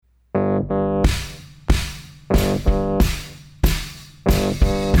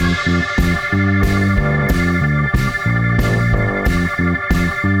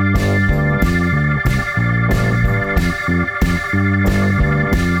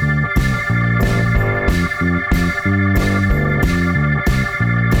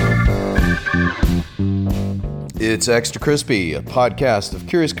It's Extra Crispy, a podcast of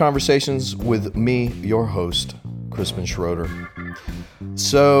curious conversations with me, your host, Crispin Schroeder.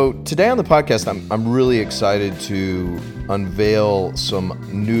 So today on the podcast, I'm really excited to unveil some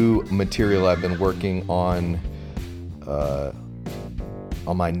new material I've been working on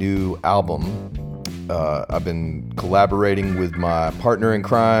my new album. I've been collaborating with my partner in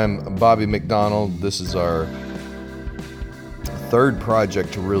crime, Bobby McDonald. This is our third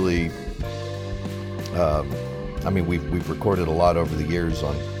project to really. We've recorded a lot over the years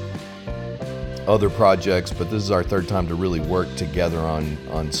on other projects, but this is our third time to really work together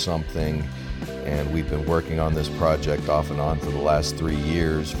on something. And we've been working on this project off and on for the last 3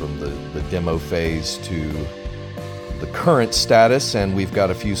 years, from the demo phase to the current status. And we've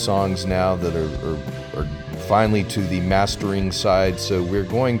got a few songs now that are finally to the mastering side. So we're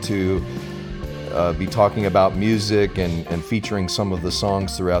going to be talking about music and featuring some of the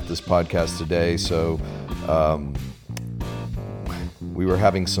songs throughout this podcast today. So we were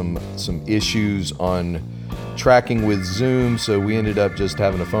having some issues on tracking with Zoom, so we ended up just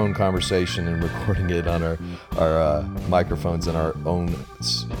having a phone conversation and recording it on our microphones in our own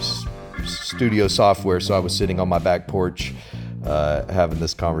studio software. So I was sitting on my back porch having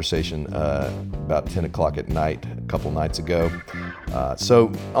this conversation about 10 o'clock at night a couple nights ago.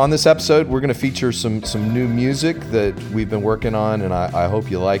 So on this episode, we're going to feature some new music that we've been working on, and I hope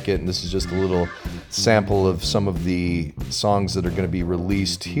you like it. And this is just a little sample of some of the songs that are going to be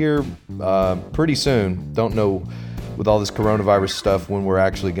released here pretty soon. Don't know with all this coronavirus stuff when we're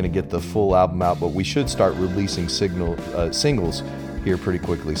actually going to get the full album out, but we should start releasing singles here pretty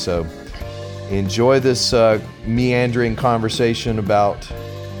quickly. So enjoy this meandering conversation about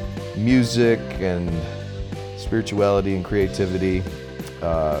music and spirituality and creativity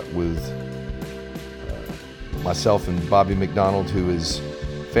with myself and Bobby McDonald, who is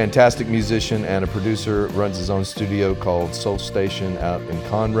a fantastic musician and a producer, runs his own studio called Soul Station out in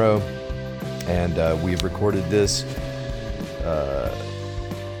Conroe. And we've recorded a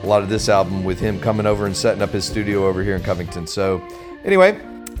lot of this album with him coming over and setting up his studio over here in Covington. So anyway,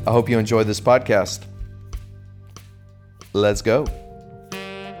 I hope you enjoy this podcast. Let's go.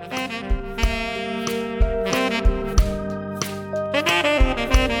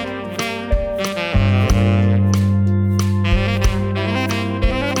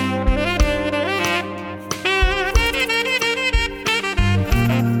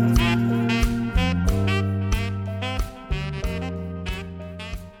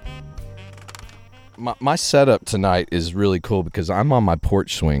 My setup tonight is really cool because I'm on my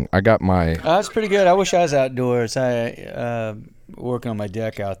porch swing. I got my... That's pretty good. I wish I was outdoors. I working on my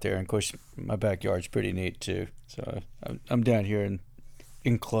deck out there, and of course my backyard's pretty neat too. So I'm down here and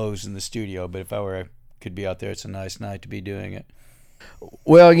enclosed in the studio, but if I could be out there, it's a nice night to be doing it.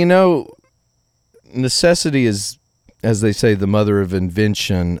 Well, necessity is, as they say, the mother of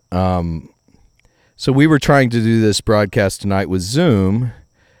invention. So we were trying to do this broadcast tonight with Zoom,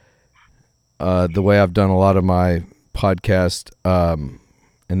 the way I've done a lot of my podcast, and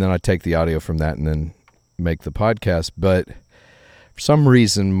then I take the audio from that and then make the podcast. But for some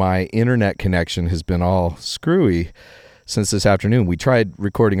reason, my internet connection has been all screwy since this afternoon. We tried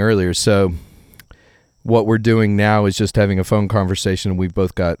recording earlier, so what we're doing now is just having a phone conversation. We've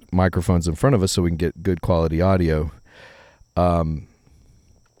both got microphones in front of us so we can get good quality audio,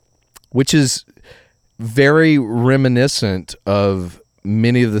 which is very reminiscent of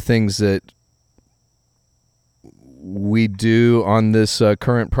many of the things that we do on this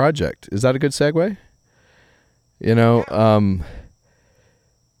current project. Is that a good segue?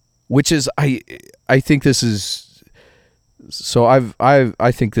 Which is I think this is so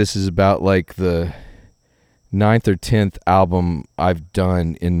I think this is about like the 9th or 10th album I've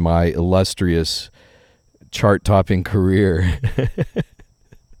done in my illustrious chart-topping career.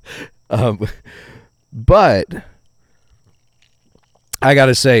 But I got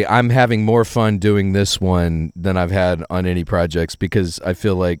to say, I'm having more fun doing this one than I've had on any projects, because I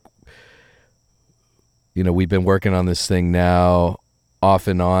feel like, we've been working on this thing now off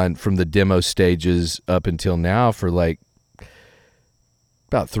and on from the demo stages up until now for like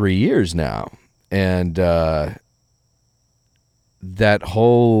about 3 years now. And that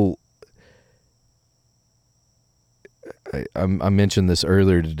whole, I mentioned this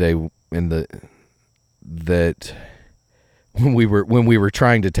earlier today that when we were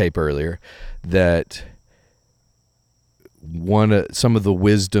trying to tape earlier, that some of the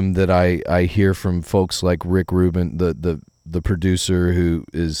wisdom that I hear from folks like Rick Rubin, the producer who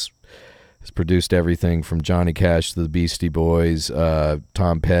has produced everything from Johnny Cash to the Beastie Boys,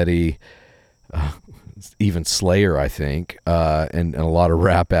 Tom Petty, even Slayer, I think, and a lot of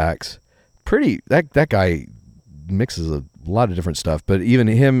rap acts. That guy mixes a lot of different stuff. But even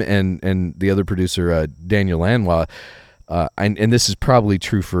him and the other producer, Daniel Lanois, and this is probably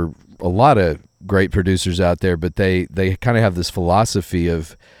true for a lot of great producers out there, but they kind of have this philosophy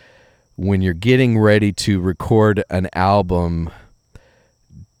of when you're getting ready to record an album,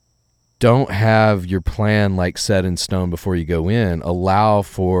 don't have your plan like set in stone before you go in. Allow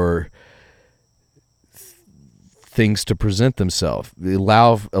for things to present themselves.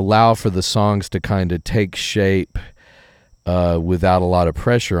 Allow for the songs to kind of take shape without a lot of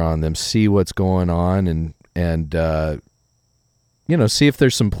pressure on them. See what's going on and see if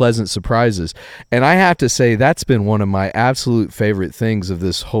there's some pleasant surprises. And I have to say that's been one of my absolute favorite things of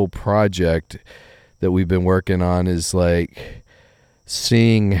this whole project that we've been working on, is like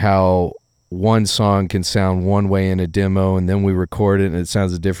seeing how one song can sound one way in a demo, and then we record it and it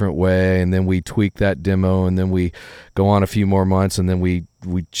sounds a different way, and then we tweak that demo, and then we go on a few more months, and then we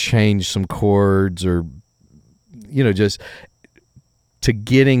change some chords, or just to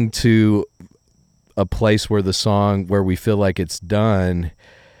getting to a place where the song, where we feel like it's done.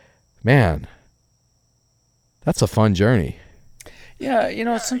 Man, that's a fun journey.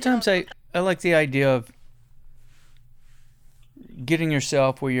 Yeah, sometimes I like the idea of getting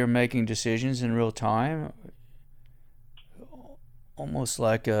yourself where you're making decisions in real time, almost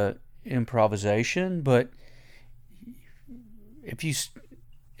like a improvisation. But if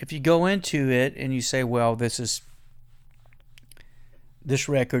you go into it and you say, well, this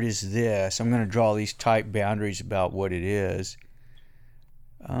record is this, I'm going to draw these tight boundaries about what it is,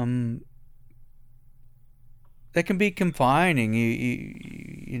 that can be confining.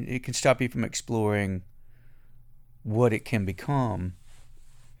 It can stop you from exploring what it can become.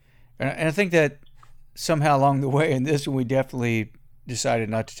 And I think that somehow along the way in this one, we definitely decided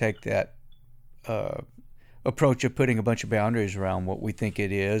not to take that approach of putting a bunch of boundaries around what we think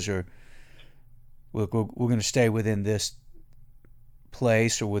it is, or we're going to stay within this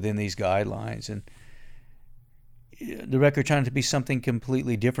place or within these guidelines. And the record turned to be something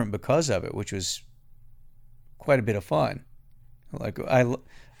completely different because of it, which was quite a bit of fun. Like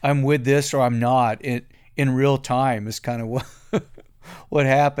I'm with this or I'm not. In real time is kind of what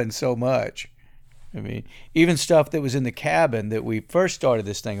happened so much. I mean, even stuff that was in the cabin that we first started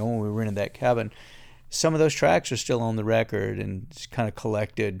this thing, when we were in that cabin, some of those tracks are still on the record and it's kind of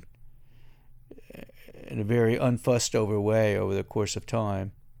collected in a very unfussed over way over the course of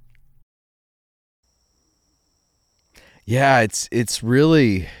time. Yeah, it's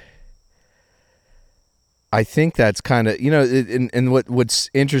really, I think that's kind of, and what's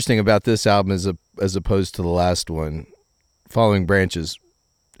interesting about this album is as opposed to the last one, Following Branches.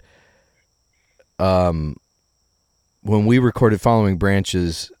 When we recorded Following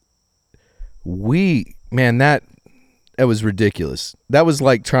Branches, that was ridiculous. That was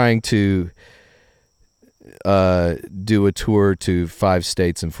like trying to do a tour to 5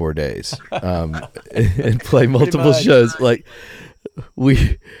 states in 4 days, and play multiple shows. Like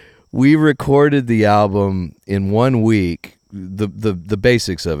we recorded the album in 1 week, the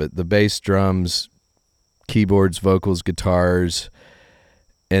basics of it, the bass, drums, keyboards, vocals, guitars,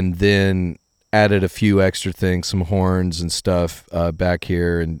 and then added a few extra things, some horns and stuff back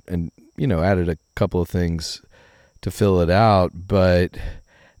here, and added a couple of things to fill it out. But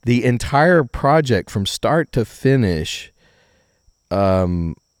the entire project from start to finish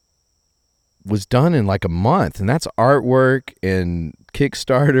was done in like a month, and that's artwork and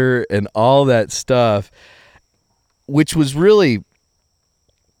Kickstarter and all that stuff, which was really,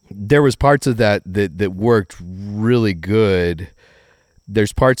 there was parts of that worked really good.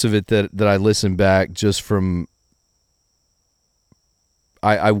 There's parts of it that I listen back just from,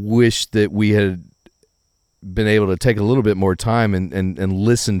 I wish that we had been able to take a little bit more time and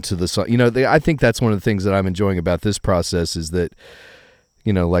listen to the song. I think that's one of the things that I'm enjoying about this process is that,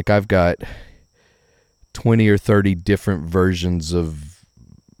 like I've got 20 or 30 different versions of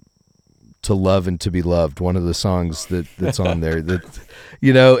To Love and To Be Loved, one of the songs that's on there that,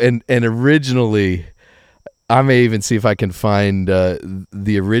 and originally, I may even see if I can find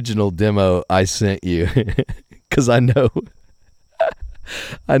the original demo I sent you, because I know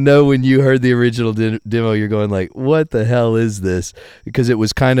when you heard the original demo, you're going like, what the hell is this? Because it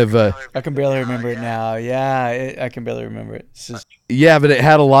was kind of a... I can barely remember it now. Yeah, I can barely remember it. Yeah, but it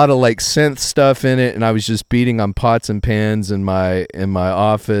had a lot of like synth stuff in it, and I was just beating on pots and pans in my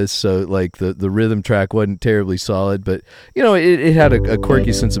office, so like the rhythm track wasn't terribly solid, but it had a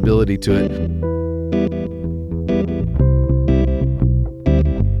quirky sensibility to it.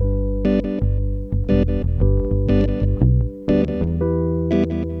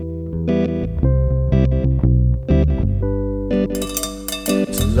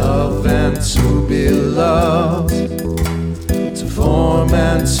 To be loved, to form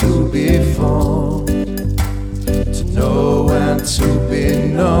and to be formed, to know and to be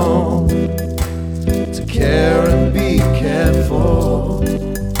known, to care and be cared for.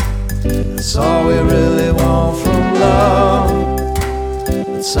 That's all we really want from love.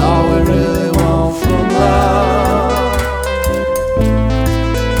 That's all we really want from love.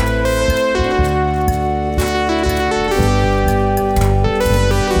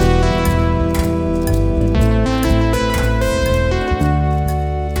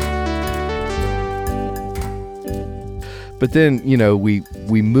 But then, you know, we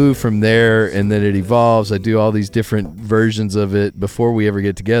move from there, and then it evolves. I do all these different versions of it before we ever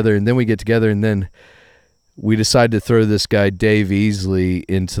get together, and then we get together, and then we decide to throw this guy Dave Easley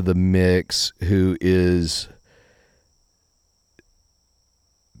into the mix, who is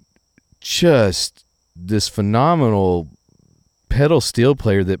just this phenomenal pedal steel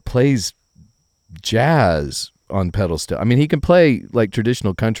player that plays jazz on pedal steel. I mean, he can play like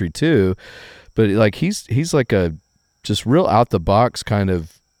traditional country too, but like he's like a just real out the box kind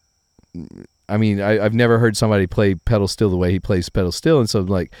of. I mean, I've never heard somebody play pedal steel the way he plays pedal steel, and so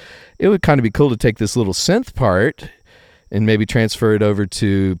like, it would kind of be cool to take this little synth part and maybe transfer it over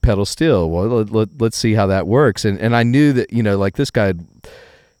to pedal steel. Well, let's see how that works. And I knew that, you know, like this guy had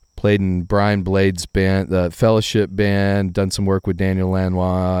played in Brian Blade's band, the Fellowship Band, done some work with Daniel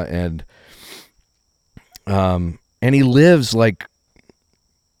Lanois, and he lives like,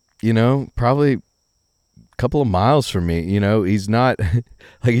 you know, probably couple of miles from me. You know, he's not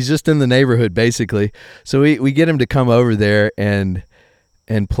like, he's just in the neighborhood basically. So we get him to come over there and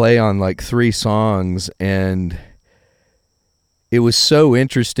play on like 3 songs, and it was so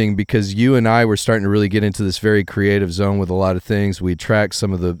interesting because you and I were starting to really get into this very creative zone with a lot of things. We tracked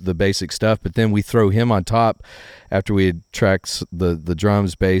some of the basic stuff, but then we throw him on top after we had tracked the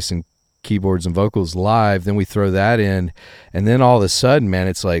drums, bass, and keyboards and vocals live. Then we throw that in, and then all of a sudden, man,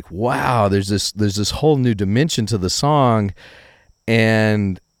 it's like, wow, there's this whole new dimension to the song,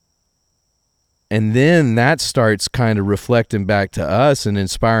 and then that starts kind of reflecting back to us and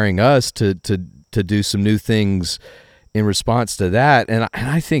inspiring us to do some new things in response to that. And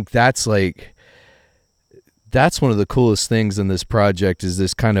I think that's one of the coolest things in this project, is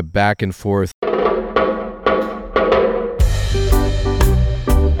this kind of back and forth.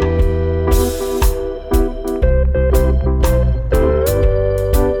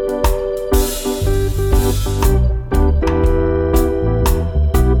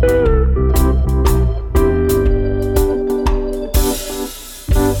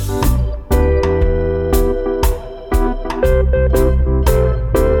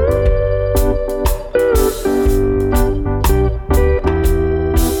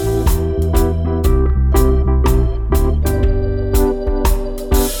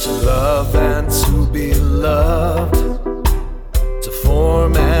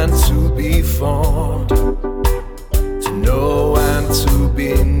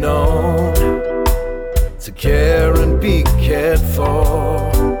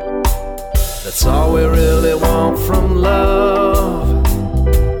 That's all we really want from love.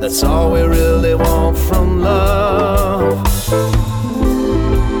 That's all we really want from love.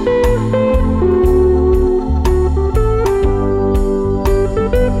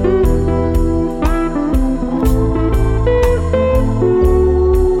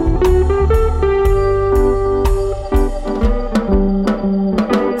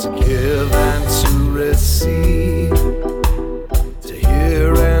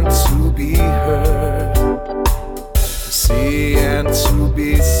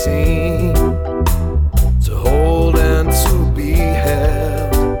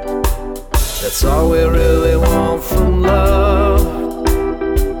 That's all we really want from love.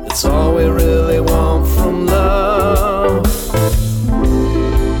 That's all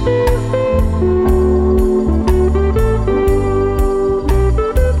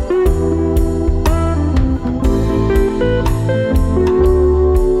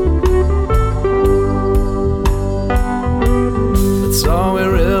we really want from love. That's all we really want from love. That's all we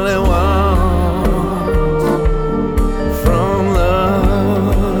really want from love.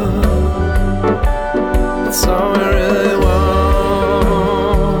 That's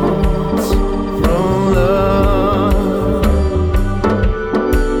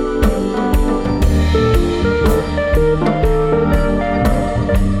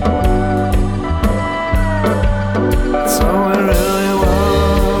all we really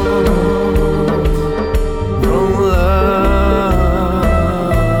want from love.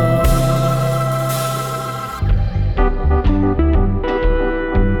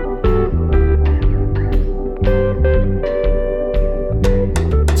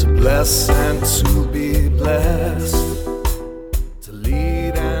 To bless and to be blessed, to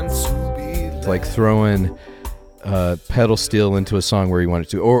lead and to be led. Like throwing pedal steel into a song where you want it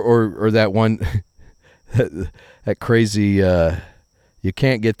to, or that one, that crazy, you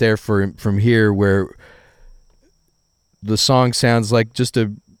can't get there from here, where the song sounds like just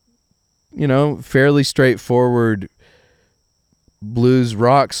a, fairly straightforward blues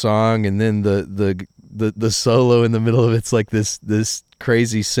rock song, and then the solo in the middle of it's like this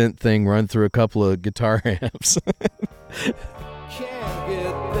crazy synth thing run through a couple of guitar amps. Can't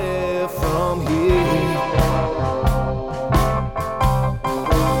get there from here.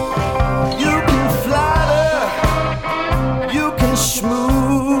 You can flatter, you can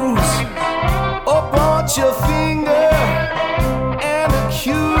schmooze, or point your finger and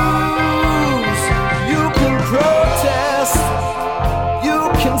accuse. You can protest, you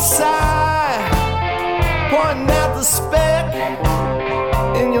can sigh, pointing at the speck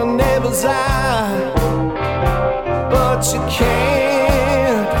in your neighbor's eye. But you can't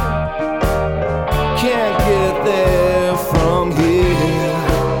get there from here.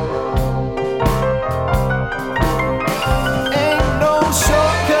 Ain't no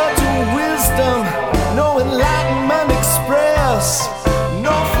shortcut to wisdom, no enlightenment express,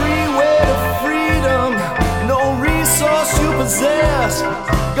 no freeway to freedom, no resource you possess.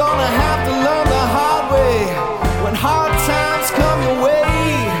 Gonna have to learn the hard way when hard times come your way.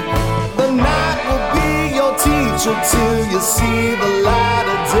 The night will be your teacher till you see the light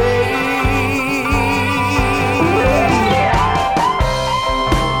of day.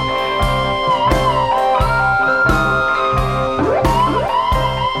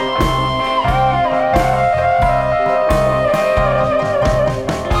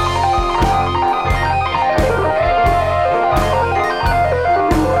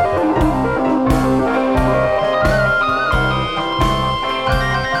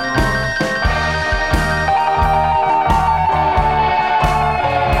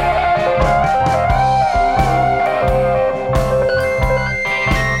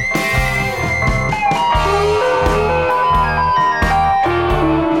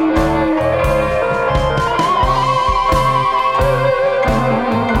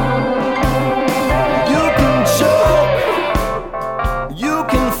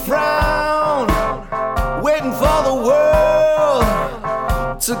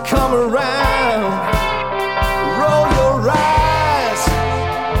 To come around, roll your eyes,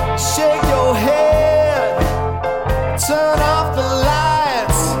 shake your head, turn off the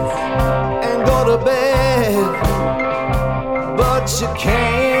lights and go to bed. But you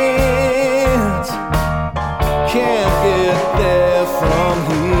can't get there from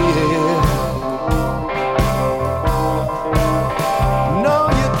here. No,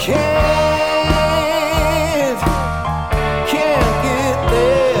 you can't.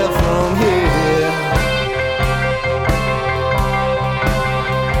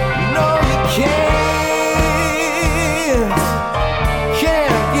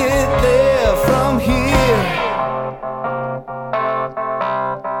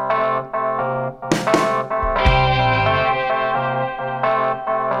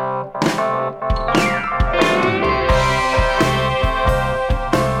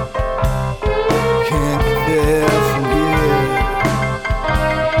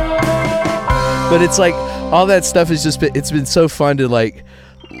 But it's like all that stuff has just been, it's been so fun to, like,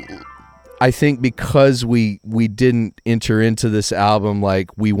 I think because we didn't enter into this album like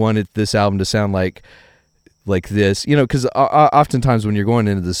we wanted this album to sound like this, because oftentimes when you're going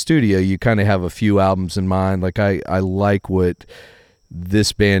into the studio, you kind of have a few albums in mind. Like I like what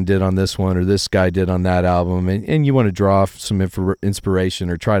this band did on this one or this guy did on that album, and you want to draw off some inspiration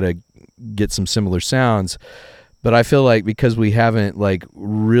or try to get some similar sounds. But I feel like because we haven't like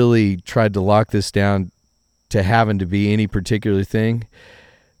really tried to lock this down to having to be any particular thing,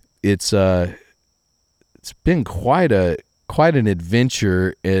 it's been quite an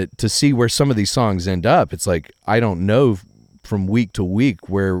adventure to see where some of these songs end up. It's like I don't know from week to week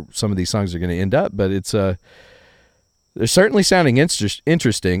where some of these songs are going to end up, but it's they're certainly sounding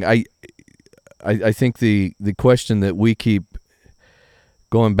interesting. I think the question that we keep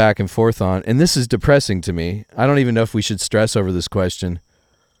going back and forth on, and this is depressing to me. I don't even know if we should stress over this question,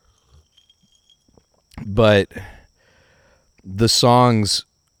 but the songs,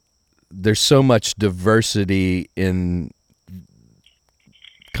 there's so much diversity in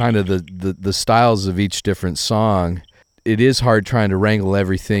kind of the styles of each different song. It is hard trying to wrangle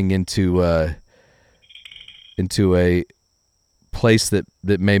everything into a place that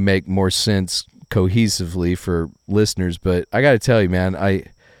may make more sense cohesively for listeners. But I got to tell you, man, I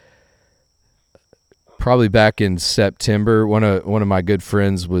probably back in September, one of my good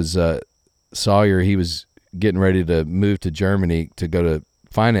friends was Sawyer, he was getting ready to move to Germany to go to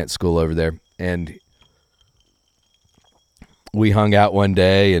finance school over there, and we hung out one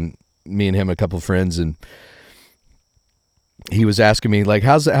day, and me and him, a couple of friends, and he was asking me like,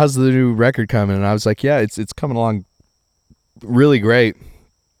 how's the new record coming? And I was like, yeah, it's coming along really great.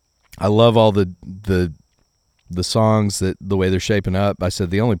 I love all the songs, that the way they're shaping up. I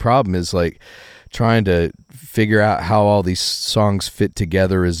said the only problem is like trying to figure out how all these songs fit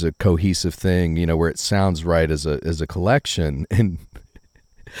together as a cohesive thing, you know, where it sounds right as a collection. And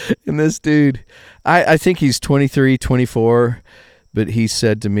this dude, I think he's 23, 24, but he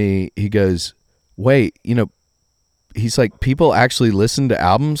said to me, he goes, wait, you know, he's like, people actually listen to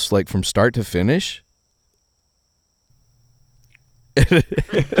albums like from start to finish? That's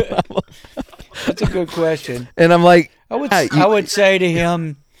a good question. And I'm like, I would say to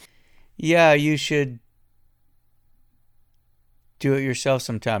him, yeah, you should do it yourself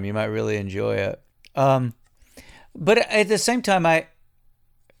sometime. You might really enjoy it. But at the same time,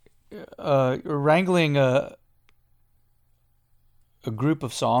 wrangling a group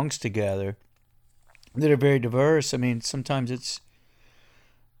of songs together that are very diverse. I mean, sometimes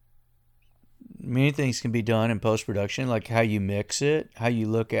many things can be done in post-production, like how you mix it, how you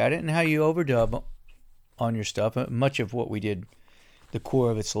look at it, and how you overdub on your stuff. Much of what we did, the core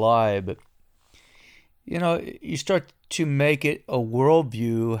of it's live, but you know, you start to make it a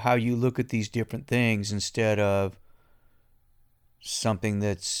worldview, how you look at these different things instead of something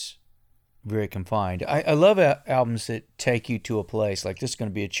that's very confined. I love albums that take you to a place, like this is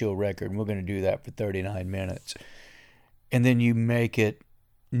going to be a chill record, and we're going to do that for 39 minutes. And then you make it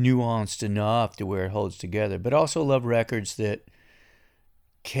nuanced enough to where it holds together. But also love records that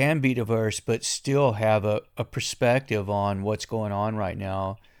can be diverse but still have a perspective on what's going on right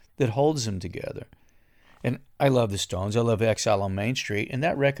now that holds them together. And I love the Stones. I love Exile on Main Street, and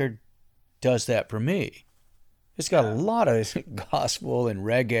that record does that for me. It's got a lot of gospel and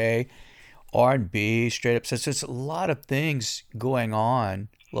reggae, R&B, straight up. So it's a lot of things going on,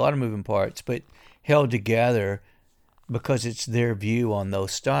 a lot of moving parts, but held together because it's their view on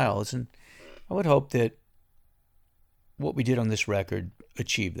those styles. And I would hope that what we did on this record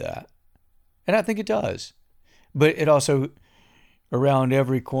achieved that. And I think it does. But it also, around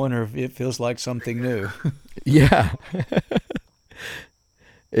every corner, it feels like something new. Yeah.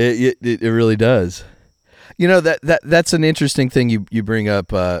 It really does. You know, that's an interesting thing you bring up,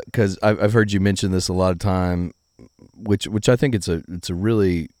 because I've heard you mention this a lot of time, which I think it's a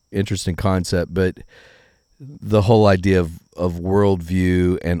really interesting concept, but the whole idea of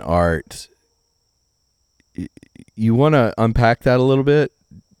worldview and art, you want to unpack that a little bit?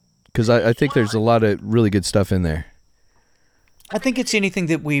 Because I think there's a lot of really good stuff in there. I think it's anything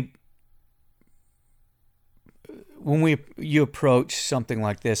that when you approach something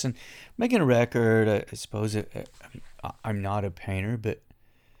like this, and making a record, I suppose I'm not a painter, but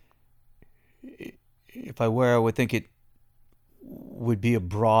if I were, I would think it would be a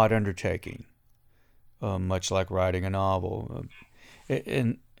broad undertaking, much like writing a novel.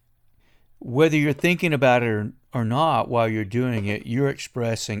 And whether you're thinking about it or not while you're doing it, you're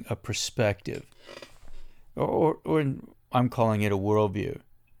expressing a perspective, or I'm calling it a worldview.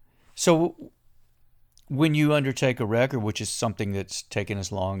 So when you undertake a record, which is something that's taken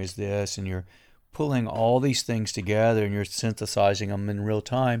as long as this, and you're pulling all these things together and you're synthesizing them in real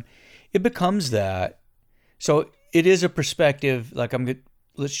time, it becomes that. So it is a perspective. Like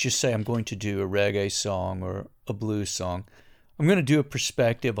let's just say I'm going to do a reggae song or a blues song. I'm going to do a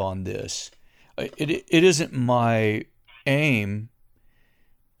perspective on this. It isn't my aim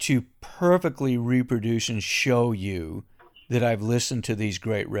to perfectly reproduce and show you that I've listened to these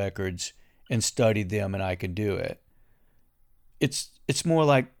great records and studied them and I can do it. It's more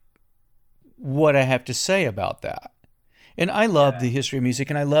like what I have to say about that. And I love the history of music,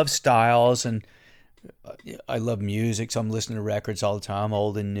 and I love styles, and I love music, so I'm listening to records all the time,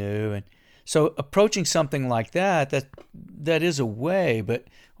 old and new. And so approaching something like that is a way, but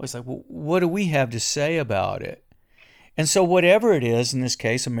I was like, well, what do we have to say about it? And so whatever it is, in this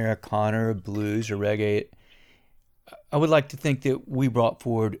case, Americana or blues or reggae, I would like to think that we brought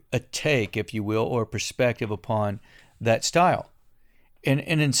forward a take, if you will, or a perspective upon that style. And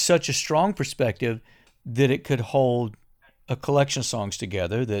in such a strong perspective that it could hold a collection of songs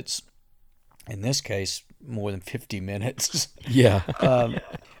together that's, in this case, more than 50 minutes. Yeah.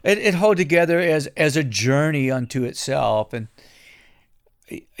 It hold together as a journey unto itself. And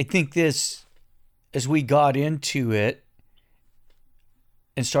I think this, as we got into it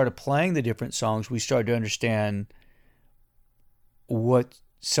and started playing the different songs, we started to understand what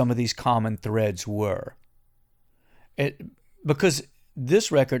some of these common threads were. Because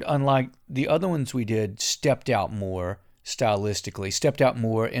this record, unlike the other ones we did, stepped out more stylistically, stepped out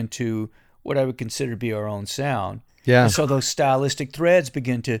more into what I would consider to be our own sound. Yeah. And so those stylistic threads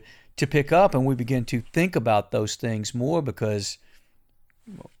begin to pick up, and we begin to think about those things more because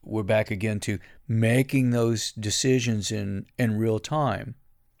we're back again to making those decisions in real time.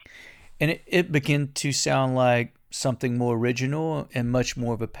 And it began to sound like something more original and much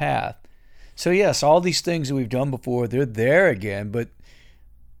more of a path. So yes, all these things that we've done before, they're there again, but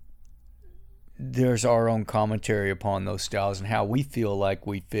there's our own commentary upon those styles and how we feel like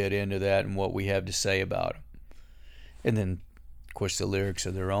we fit into that and what we have to say about them. And then, of course, the lyrics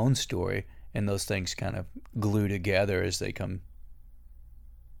are their own story, and those things kind of glue together as they come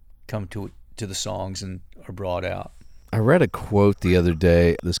to the songs and are brought out. I read a quote the other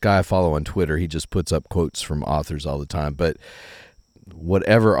day. This guy I follow on Twitter, he just puts up quotes from authors all the time, but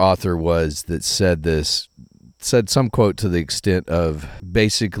whatever author was that said this, said some quote to the extent of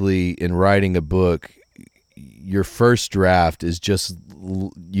basically in writing a book, your first draft is just,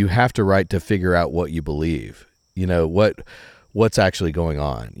 you have to write to figure out what you believe. You know, what's actually going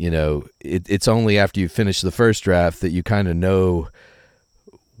on. You know, it's only after you finish the first draft that you kind of know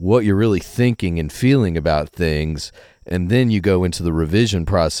what you're really thinking and feeling about things, and then you go into the revision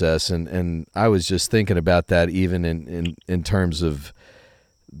process. And I was just thinking about that even in terms of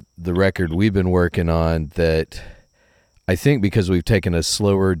the record we've been working on, that I think because we've taken a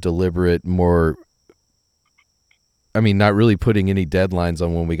slower, deliberate, more, I mean, not really putting any deadlines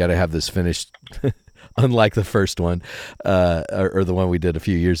on when we got to have this finished, unlike the first one, or the one we did a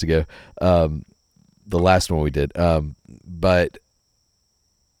few years ago, the last one we did. But,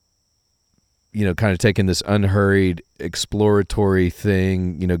 you know, kind of taking this unhurried, exploratory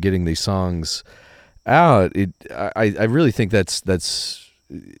thing, you know, getting these songs out, I really think that's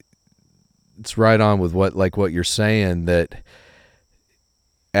it's right on with what you're saying, that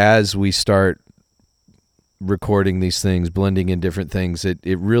as we start recording these things, blending in different things, it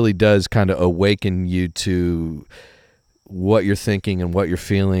really does kind of awaken you to what you're thinking and what you're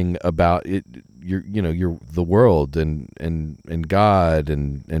feeling about it, you're the world and God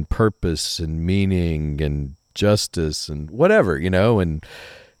and purpose and meaning and justice and whatever, you know, and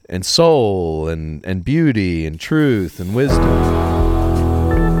soul and beauty and truth and wisdom.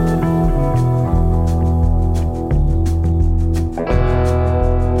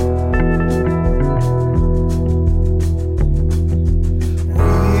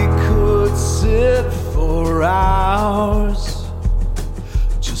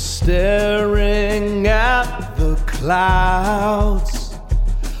 Staring at the clouds,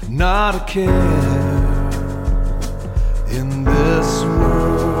 not a care in this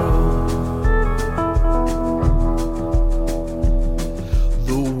world.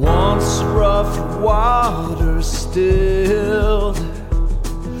 The once rough water stilled,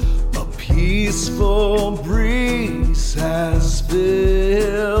 a peaceful breeze has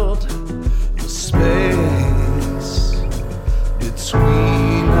filled the space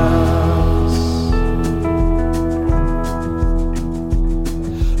between us.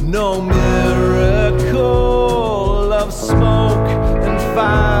 No miracle of smoke and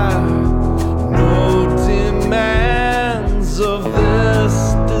fire, no demands of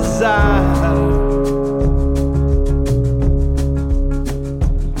this desire,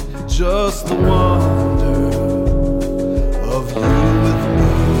 just the wonder of you with me.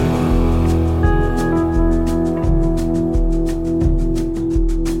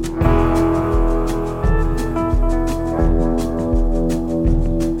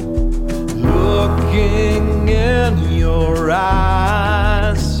 Looking in your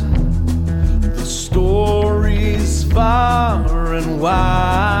eyes, the stories far and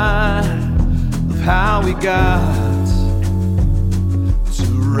wide of how we got to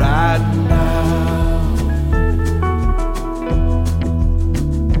right now.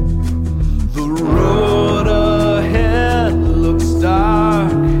 The road ahead looks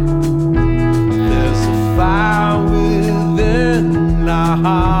dark. There's a fire within our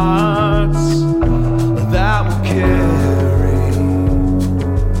hearts that will carry you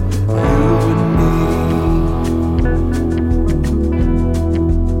and me.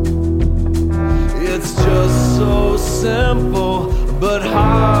 It's just so simple but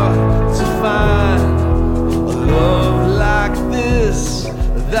hard to find a love like this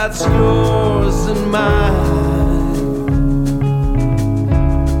that's yours and mine.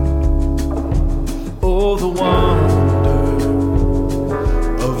 Oh, the wonder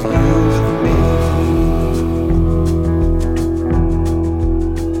of you with me.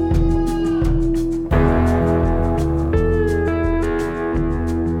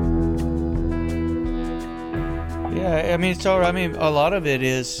 Yeah, I mean, it's all right. I mean, a lot of it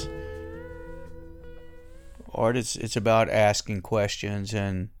is art. It's about asking questions,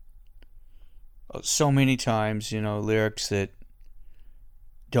 and so many times, lyrics that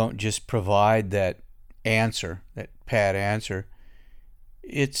don't just provide that answer, that pat answer.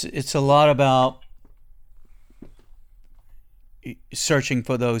 It's a lot about searching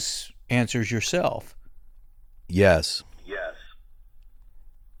for those answers yourself. Yes.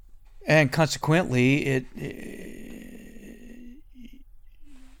 And consequently,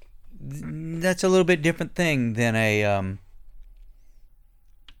 that's a little bit different thing than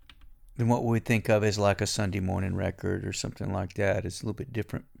than what we think of as like a Sunday morning record or something like that. It's a little bit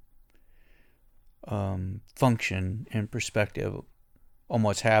different function and perspective on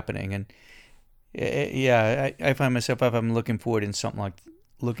what's happening. And I find myself, if I'm looking for it in something like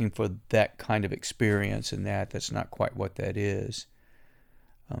looking for that kind of experience, and that's not quite what that is.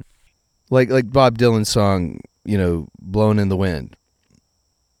 Like Bob Dylan's song, "Blown in the Wind."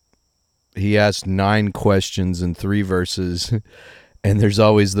 He asked 9 questions in 3 verses, and there's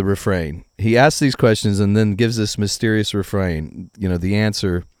always the refrain. He asks these questions and then gives this mysterious refrain. The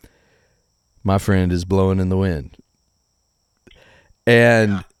answer, my friend, is blowing in the wind.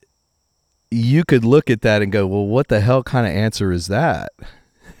 And you could look at that and go, well, what the hell kind of answer is that?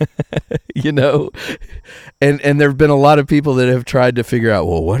 And there have been a lot of people that have tried to figure out,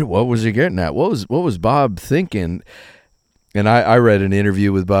 well, what was he getting at? What was Bob thinking? And I read an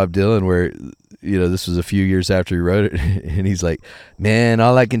interview with Bob Dylan where, this was a few years after he wrote it, and he's like, man,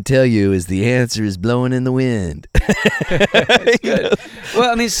 all I can tell you is the answer is blowing in the wind. That's good.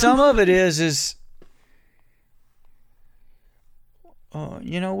 Well, I mean, some of it is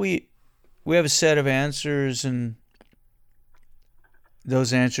we have a set of answers, and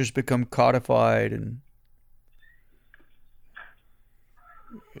those answers become codified, and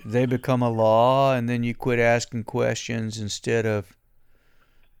they become a law, and then you quit asking questions instead of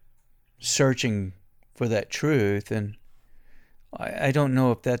searching for that truth. And I don't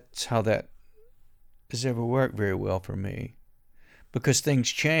know if that's how that has ever worked very well for me, because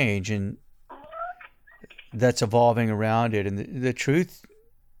things change, and that's evolving around it, and the truth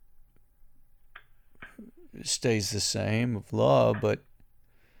stays the same of love, but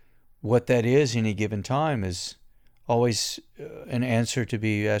what that is any given time is always an answer to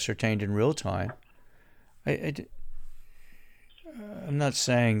be ascertained in real time. I'm not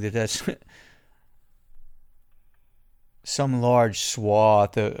saying that that's some large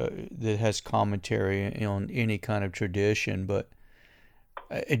swath that has commentary on any kind of tradition, but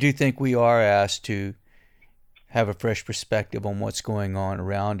I do think we are asked to have a fresh perspective on what's going on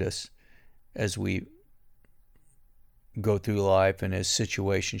around us as we go through life and as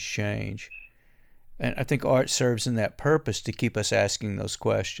situations change. And I think art serves in that purpose, to keep us asking those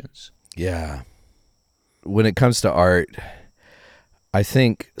questions. Yeah. When it comes to art, I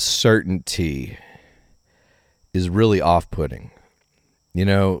think certainty is really off-putting,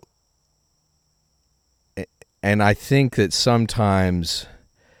 and I think that sometimes,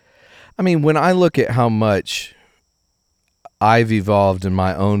 when I look at how much I've evolved in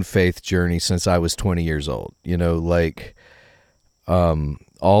my own faith journey since I was 20 years old,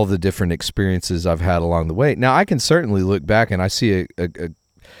 all the different experiences I've had along the way. Now, I can certainly look back and I see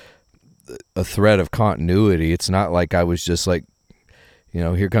a thread of continuity. It's not like I was just like,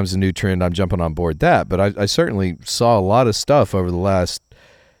 here comes a new trend, I'm jumping on board that. But I certainly saw a lot of stuff over the last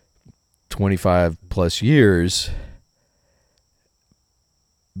 25 plus years.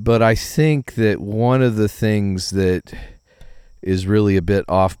 But I think that one of the things that is really a bit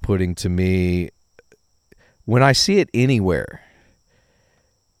off-putting to me, when I see it anywhere,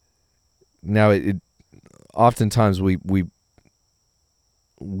 now oftentimes we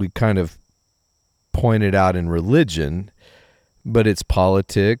kind of point it out in religion, but it's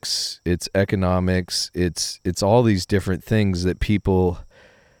politics, it's economics, it's all these different things that people,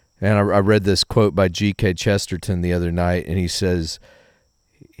 and I read this quote by G.K. Chesterton the other night, and he said,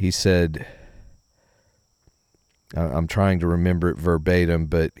 I'm trying to remember it verbatim,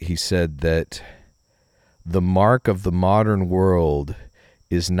 but he said that the mark of the modern world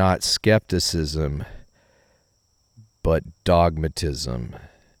is not skepticism, but dogmatism,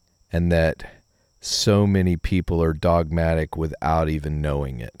 and that so many people are dogmatic without even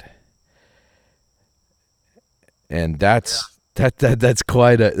knowing it. And that's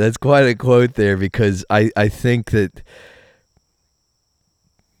quite a quote there, because I think that,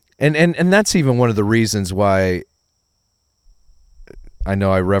 and that's even one of the reasons why I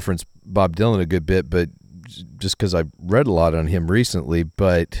know I reference Bob Dylan a good bit, but just because I read a lot on him recently.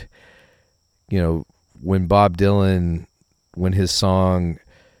 But when Bob Dylan, when his song,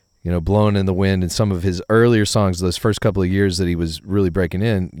 Blowing in the Wind, and some of his earlier songs, those first couple of years that he was really breaking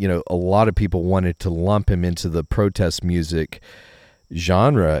in, a lot of people wanted to lump him into the protest music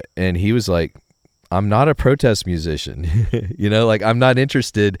genre. And he was like, I'm not a protest musician, I'm not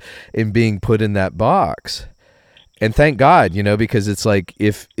interested in being put in that box. And thank God, because it's like,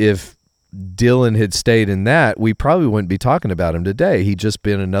 if Dylan had stayed in that, we probably wouldn't be talking about him today. He'd just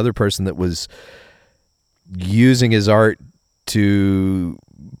been another person that was using his art to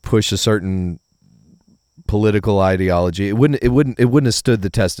push a certain political ideology. It wouldn't have stood the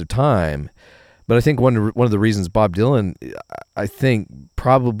test of time. But I think one of the reasons Bob Dylan, I think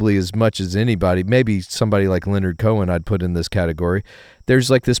probably as much as anybody, maybe somebody like Leonard Cohen I'd put in this category, there's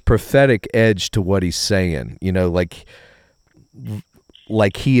like this prophetic edge to what he's saying,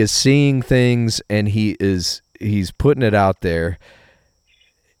 like he is seeing things and he's putting it out there.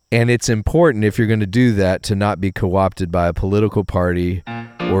 And it's important, if you're going to do that, to not be co-opted by a political party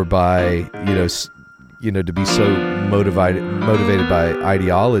or by, to be so motivated by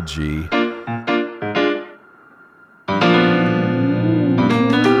ideology.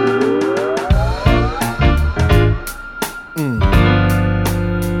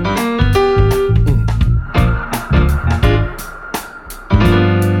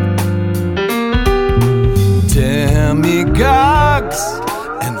 Demigods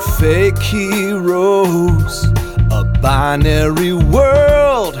and fake heroes, a binary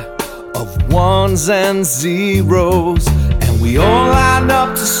world of ones and zeros, and we all line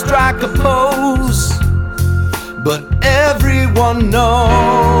up to strike a pose, but everyone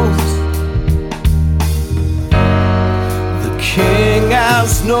knows the king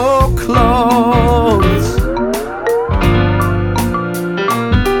has no clothes.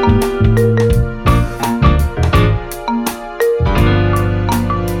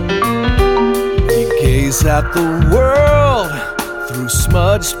 At the world through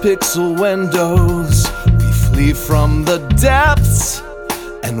smudged pixel windows, we flee from the depths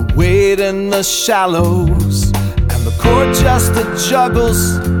and wade in the shallows, and the court jester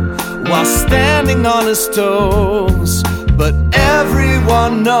juggles while standing on his toes, but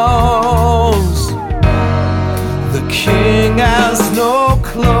everyone knows the king has no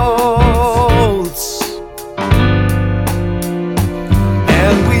clothes,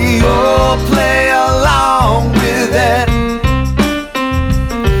 and we all play along with it,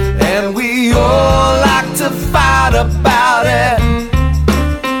 and we all like to fight about it,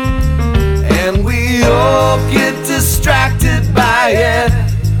 and we all get distracted by it,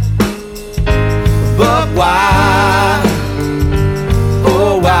 but why,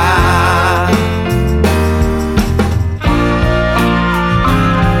 oh why?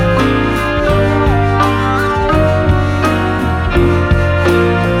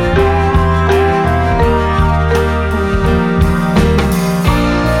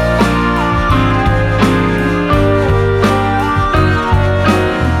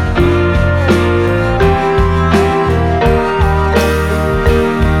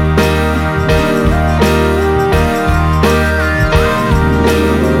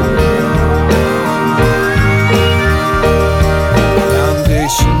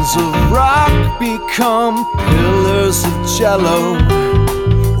 Become pillars of jello.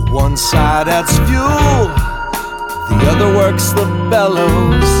 One side adds fuel, the other works the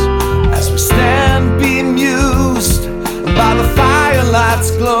bellows, as we stand bemused by the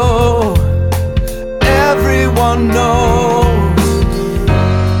firelight's glow. Everyone knows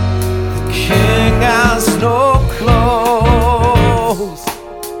the king has no clothes,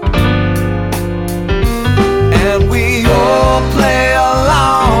 and we all play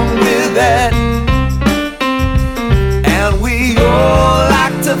along with it, and we all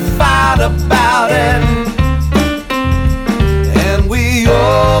like to fight about it, and we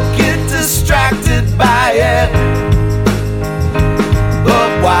all get distracted by it,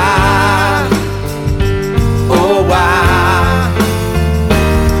 but why, oh why?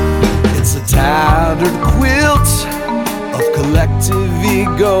 It's a tattered quilt of collective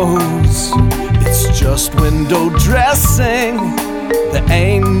egos, it's just window dressing, there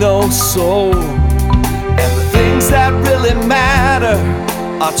ain't no soul, and the things that really matter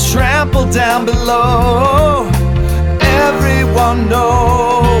are trampled down below. Everyone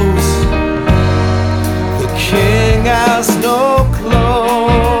knows the king has no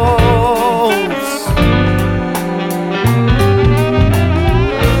clothes.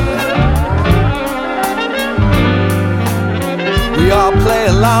 We all play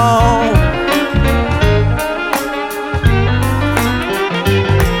along.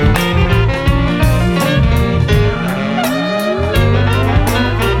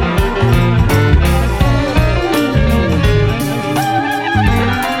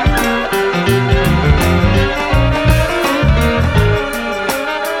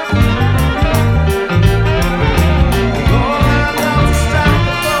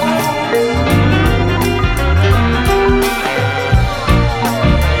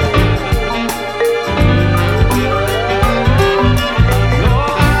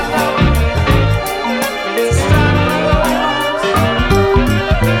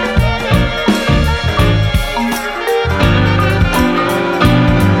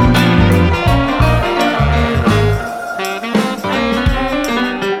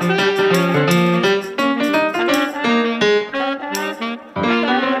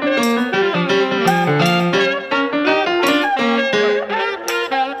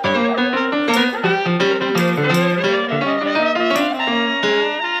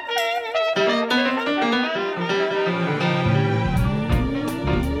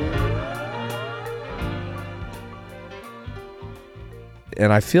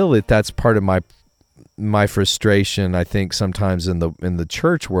 I feel that that's part of my frustration. I think sometimes in the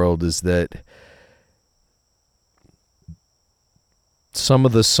church world is that some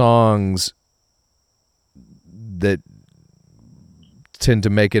of the songs that tend to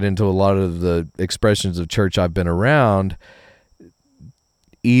make it into a lot of the expressions of church I've been around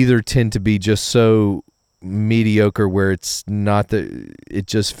either tend to be just so mediocre where it's not that it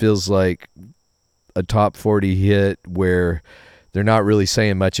just feels like a top 40 hit where they're not really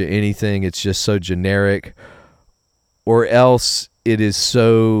saying much of anything. It's just so generic, or else it is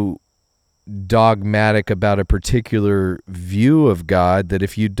so dogmatic about a particular view of God that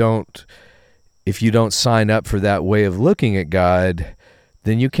if you don't sign up for that way of looking at God,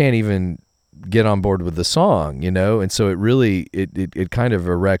 then you can't even get on board with the song, And so it really, it kind of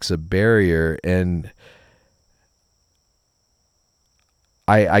erects a barrier, and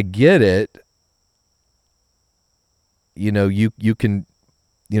I get it. You can,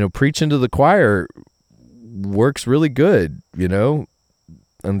 preach into the choir works really good,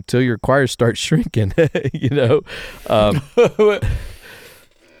 until your choir starts shrinking,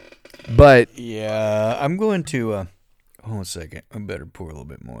 But yeah, I'm going to, hold on a second. I better pour a little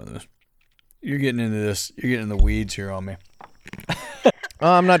bit more of this. You're getting into this. You're getting in the weeds here on me.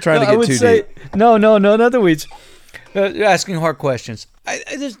 I'm not trying to get too deep. No, not the weeds. You're asking hard questions. I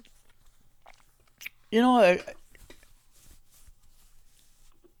just, I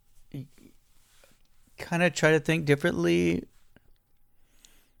kind of try to think differently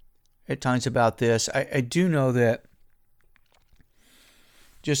at times about this. I do know that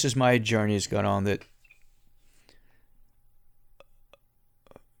just as my journey has gone on, that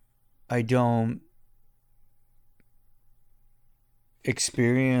I don't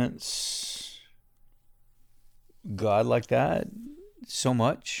experience God like that so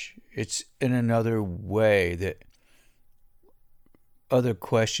much. It's in another way that other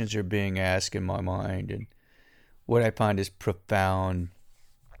questions are being asked in my mind, and what I find is profound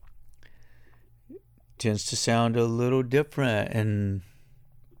tends to sound a little different, and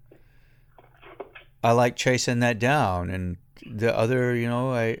I like chasing that down. And the other,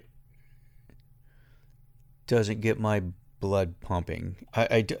 doesn't get my blood pumping.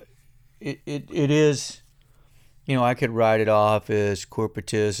 It is, I could write it off as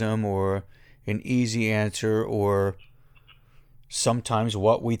corporatism or an easy answer, or sometimes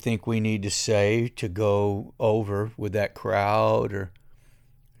what we think we need to say to go over with that crowd or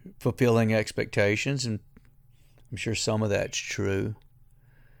fulfilling expectations. And I'm sure some of that's true.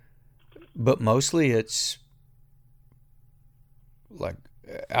 But mostly it's like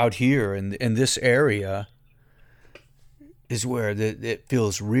out here in this area is where it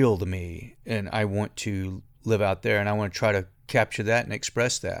feels real to me, and I want to live out there, and I want to try to capture that and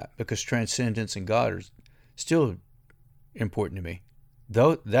express that, because transcendence and God are still important to me.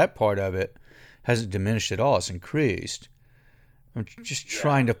 Though that part of it hasn't diminished at all, it's increased. I'm just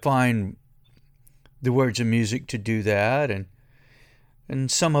trying to find the words of music to do that,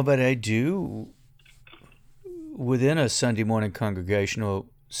 and some of it I do within a Sunday morning congregational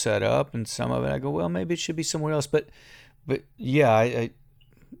setup, and some of it I go, well, maybe it should be somewhere else. But yeah, I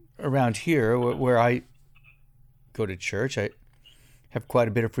around here where I go to church, I have quite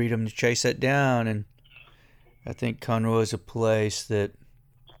a bit of freedom to chase that down, and I think Conroe is a place that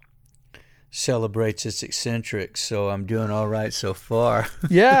celebrates its eccentrics, so I'm doing all right so far.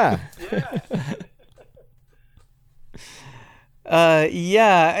 Yeah.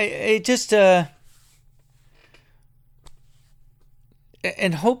 I just and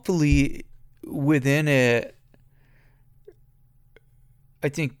hopefully within it, I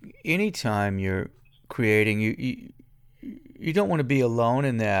think anytime you're creating, you don't want to be alone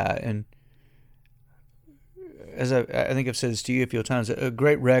in that. And as I think I've said this to you a few times, a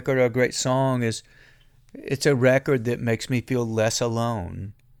great record or a great song it's a record that makes me feel less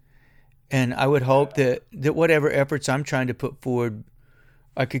alone. And I would hope that whatever efforts I'm trying to put forward,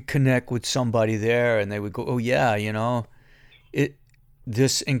 I could connect with somebody there, and they would go, oh yeah,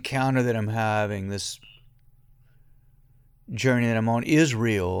 this encounter that I'm having, this journey that I'm on is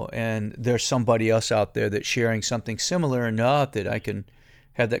real, and there's somebody else out there that's sharing something similar enough that I can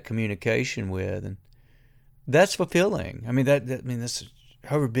have that communication with, and that's fulfilling. I mean, that's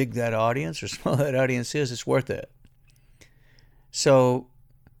however big that audience or small that audience is, it's worth it. So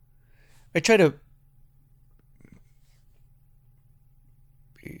I try to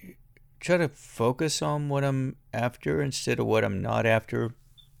focus on what I'm after instead of what I'm not after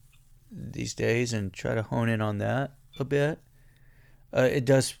these days, and try to hone in on that a bit. It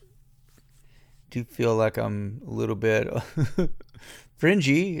do feel like I'm a little bit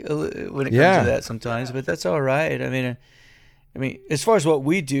fringy when it comes to that sometimes, but that's all right. I mean, I mean, as far as what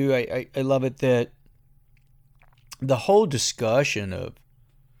we do, I love it that the whole discussion of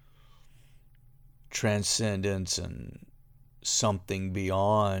transcendence and something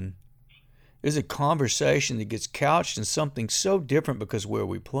beyond is a conversation that gets couched in something so different because where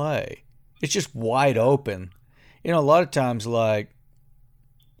we play. It's just wide open. You know, a lot of times, like,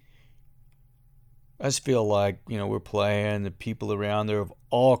 I just feel like, you know, we're playing, the people around there of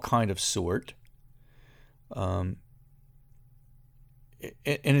all kind of sort. And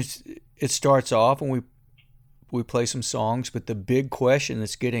it starts off and we play some songs, but the big question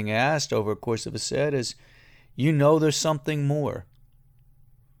that's getting asked over the course of a set is, you know, there's something more.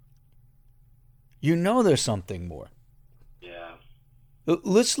 You know there's something more. Yeah.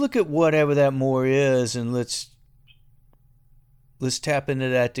 Let's look at whatever that more is, and let's tap into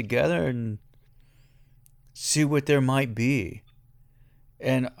that together and see what there might be.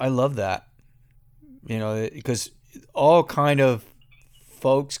 And I love that, you know, because all kind of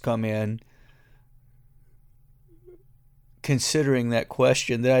folks come in considering that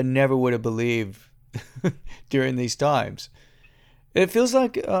question that I never would have believed during these times. It feels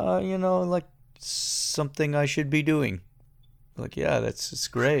like, you know, like something I should be doing. Like, yeah, it's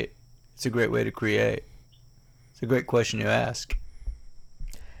great. It's a great way to create. It's a great question you ask.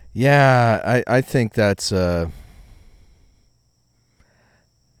 Yeah, I think that's I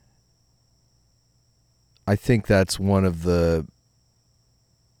think that's one of the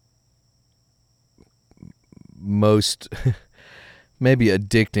most maybe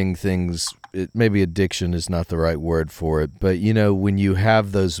addicting things. Maybe addiction is not the right word for it, but you know, when you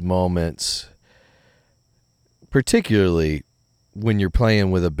have those moments, particularly when you're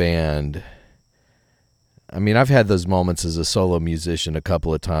playing with a band. I mean, I've had those moments as a solo musician a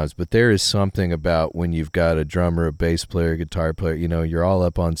couple of times, but there is something about when you've got a drummer, a bass player, a guitar player, you know, you're all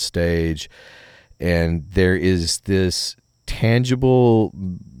up on stage, and there is this tangible,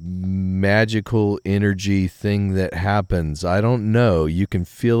 magical energy thing that happens. I don't know. You can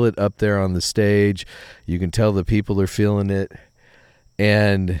feel it up there on the stage. You can tell the people are feeling it.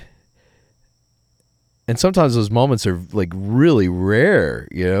 And sometimes those moments are like really rare,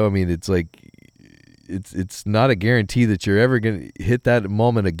 you know? I mean, it's like it's not a guarantee that you're ever going to hit that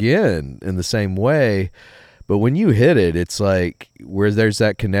moment again in the same way. But when you hit it, it's like where there's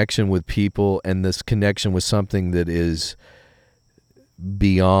that connection with people and this connection with something that is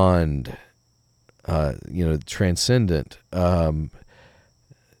beyond, you know, transcendent.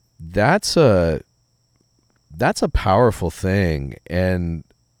 That's a powerful thing. And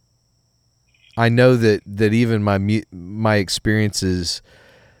I know that even my experiences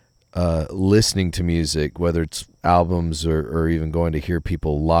listening to music, whether it's albums or even going to hear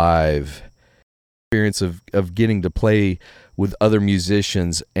people live, experience of getting to play with other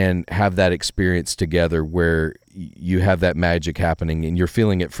musicians and have that experience together where you have that magic happening and you're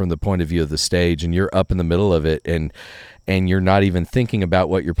feeling it from the point of view of the stage and you're up in the middle of it and you're not even thinking about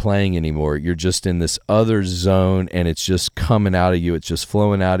what you're playing anymore. You're just in this other zone and it's just coming out of you. It's just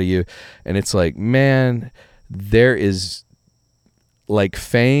flowing out of you. And it's like, man, there is like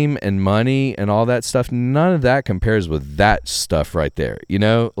fame and money and all that stuff, none of that compares with that stuff right there. You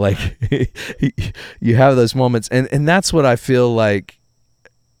know, like you have those moments and that's what I feel like,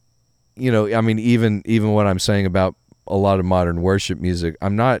 you know, I mean, even what I'm saying about a lot of modern worship music,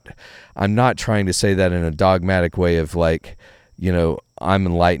 I'm not trying to say that in a dogmatic way of like, you know, I'm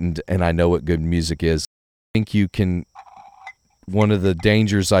enlightened and I know what good music is. I think one of the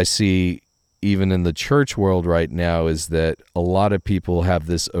dangers I see even in the church world right now is that a lot of people have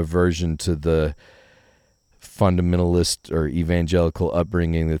this aversion to the fundamentalist or evangelical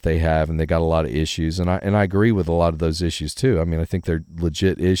upbringing that they have, and they got a lot of issues. And I agree with a lot of those issues too. I mean, I think they're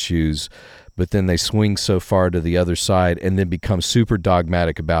legit issues, but then they swing so far to the other side and then become super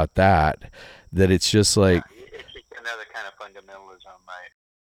dogmatic about that it's just like it's another kind of fundamentalism, right?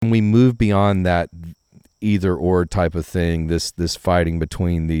 When we move beyond that either or type of thing, this fighting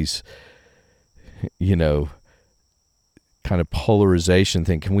between these, you know, kind of polarization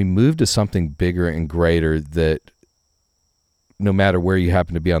thing, can we move to something bigger and greater that no matter where you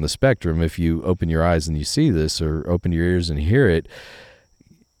happen to be on the spectrum, if you open your eyes and you see this or open your ears and hear it,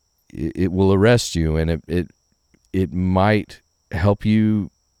 it will arrest you, and it might help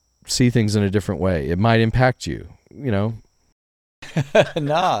you see things in a different way. It might impact you, you know.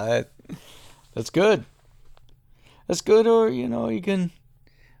 Nah, that's good. That's good. Or, you know, you can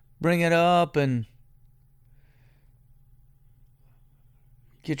bring it up and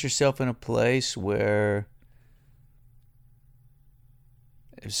get yourself in a place where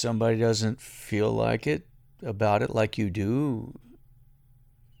if somebody doesn't feel like it about it like you do,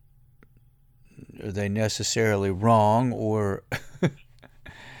 are they necessarily wrong, or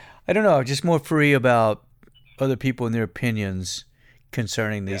I don't know, just more free about other people and their opinions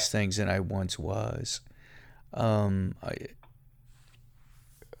concerning these things than I once was.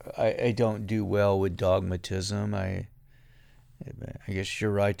 I don't do well with dogmatism. I guess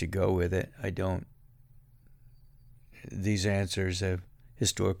you're right to go with it. I don't. These answers have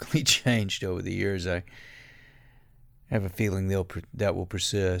historically changed over the years. I have a feeling that will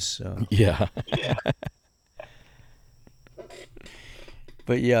persist. So. Yeah.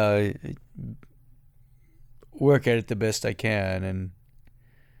 But yeah, I work at it the best I can, and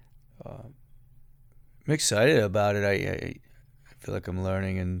I'm excited about it. I feel like I'm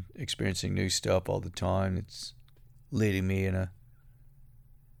learning and experiencing new stuff all the time. It's leading me in a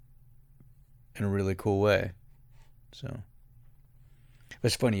really cool way. So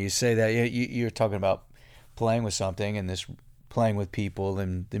it's funny you say that. You're talking about playing with something, and this playing with people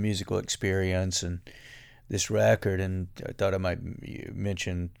and the musical experience and this record, and I thought I might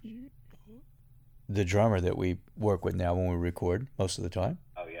mention the drummer that we work with now when we record most of the time.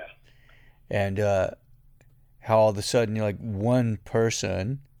 Oh yeah. And how all of a sudden you're like one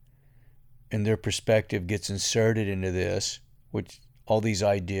person and their perspective gets inserted into this, which all these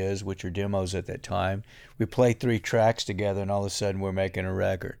ideas, which are demos at that time. We play 3 tracks together, and all of a sudden we're making a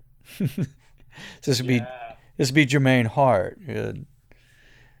record. So this would be Jermaine Hart.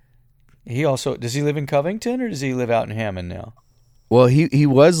 He also, does he live in Covington, or does he live out in Hammond now? Well, he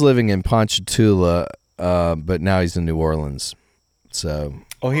was living in Ponchatoula, but now he's in New Orleans. So.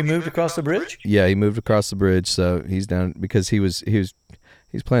 Oh, he moved across the bridge? Yeah, he moved across the bridge, so he's down because he's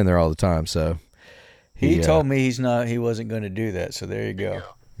playing there all the time. So he told me he wasn't going to do that. So there you go.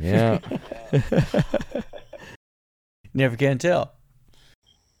 Yeah. Never can tell.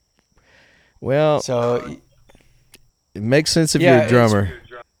 Well, so it makes sense if you're a drummer.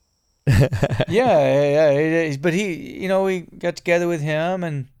 Yeah, but we got together with him,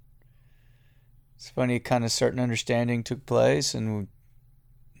 and it's funny, kind of certain understanding took place, and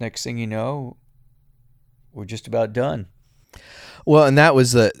next thing you know, we're just about done. Well, and that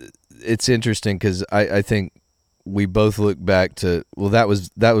was it's interesting because I think we both look back to, well, that was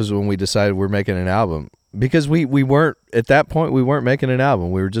when we decided we're making an album, because we weren't, at that point, we weren't making an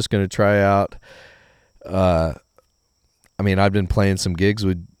album. We were just going to try out. I'd been playing some gigs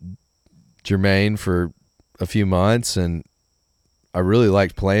with Jermaine for a few months, and I really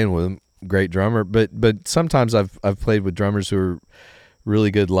liked playing with him. Great drummer, but sometimes I've played with drummers who are really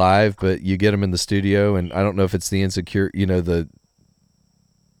good live, but you get them in the studio, and I don't know if it's the insecure, having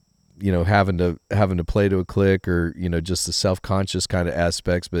to play to a click, or just the self-conscious kind of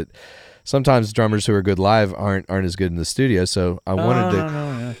aspects. But sometimes drummers who are good live aren't as good in the studio. So I wanted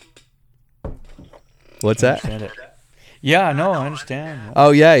to. No. What's that? Yeah, no, I understand.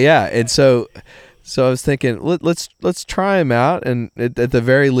 Oh yeah, and so I was thinking, let's try them out, and at the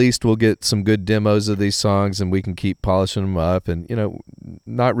very least, we'll get some good demos of these songs, and we can keep polishing them up, and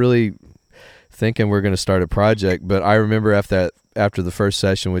not really thinking we're going to start a project. But I remember after the first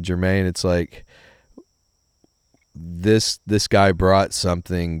session with Jermaine, it's like this guy brought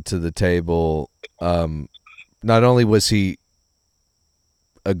something to the table. Not only was he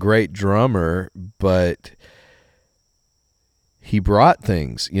a great drummer, but he brought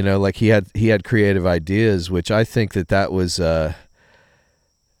things, like he had creative ideas, which I think that was,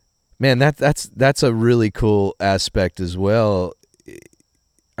 man, that's a really cool aspect as well.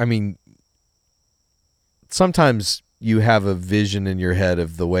 I mean, sometimes you have a vision in your head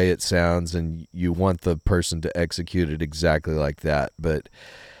of the way it sounds, and you want the person to execute it exactly like that. But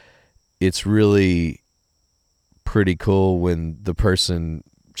it's really pretty cool when the person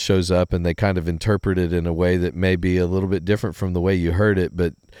shows up and they kind of interpret it in a way that may be a little bit different from the way you heard it,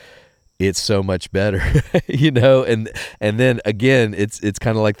 but it's so much better, and then again, it's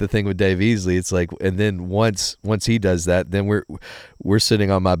kind of like the thing with Dave Easley. It's like, and then once he does that, then we're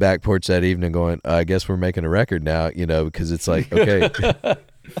sitting on my back porch that evening going, I guess we're making a record now, because it's like, okay,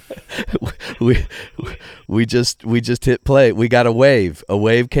 we just hit play. We got a wave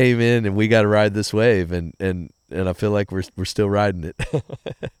came in, and we got to ride this wave, and I feel like we're still riding it.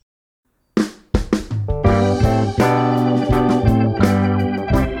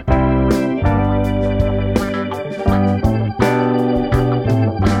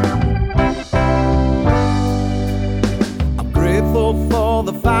 I'm grateful for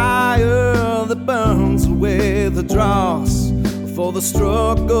the fire that burns away the dross, for the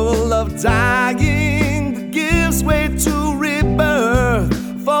struggle of dying that gives way to rebirth,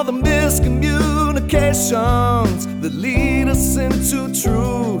 for the miscommunications that lead us into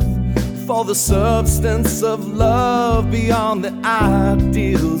truth, for the substance of love beyond the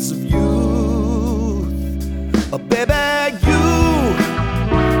ideals of youth. Baby,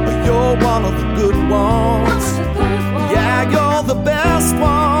 you're one of the good ones. Yeah, you're the best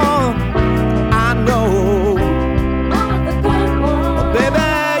one I know. Baby,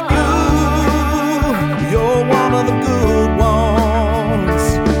 you're one of the good ones.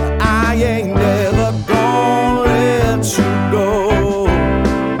 I ain't never gonna let you go.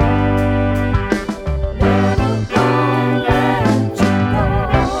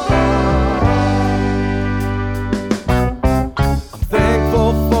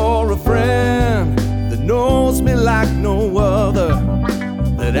 Like no other,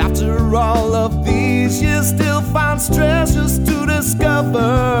 that after all of these years still finds treasures to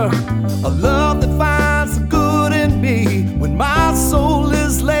discover. A love that finds the good in me when my soul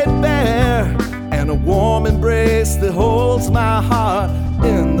is laid bare, and a warm embrace that holds my heart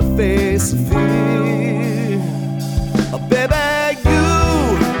in the face of fear. Baby,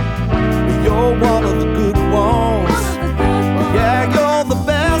 you're one of the good ones. Yeah, you're the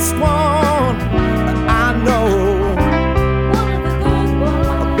best one I know.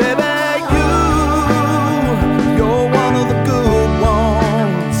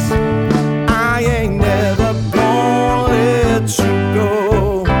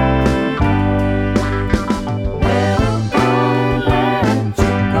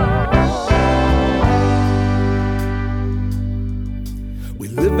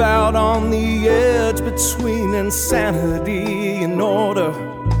 Out on the edge between insanity and order.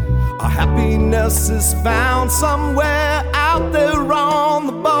 Our happiness is found somewhere out there on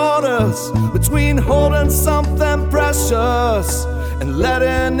the borders, between holding something precious and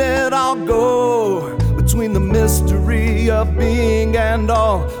letting it all go, between the mystery of being and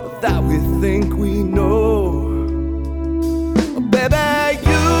all that we think we know. Baby,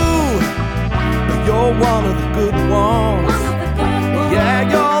 you're one of the good ones. Yeah,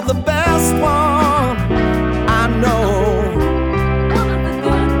 you're the best one I know.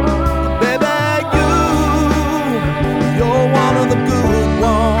 Baby, you're one of the good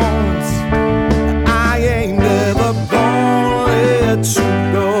ones. I ain't never gonna let you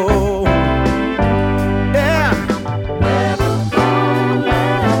go. Yeah. Never gonna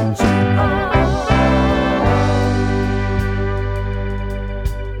let you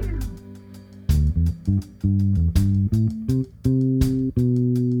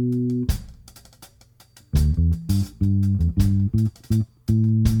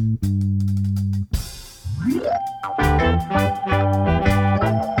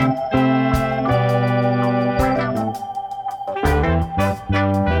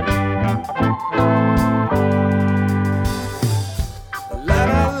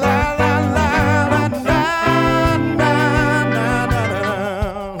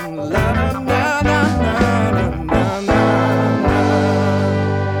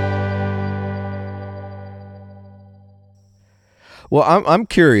Well, I'm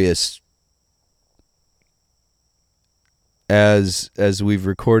curious, as we've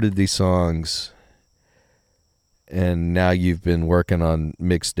recorded these songs, and now you've been working on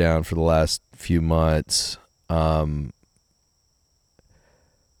Mixed Down for the last few months,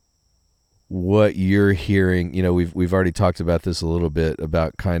 what you're hearing, you know, we've already talked about this a little bit,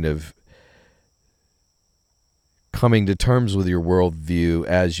 about kind of coming to terms with your worldview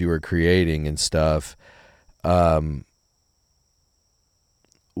as you were creating and stuff.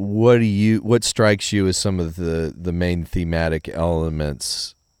 What strikes you as some of the main thematic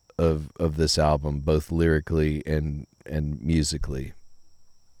elements of this album, both lyrically and musically?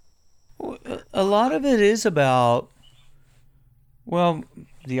 A lot of it is about, well,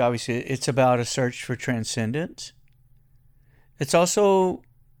 obviously it's about a search for transcendence. It's also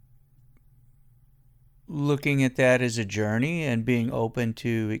looking at that as a journey and being open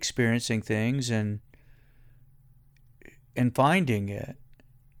to experiencing things and finding it.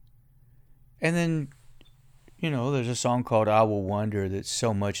 And then, you know, there's a song called I Will Wonder that's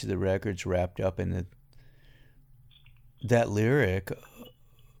so much of the record's wrapped up in that lyric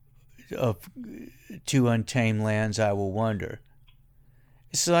of to untamed lands I will wander.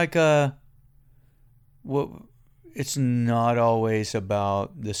 It's like it's not always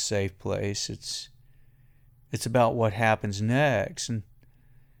about the safe place. It's about what happens next. And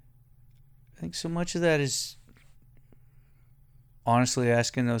I think so much of that is honestly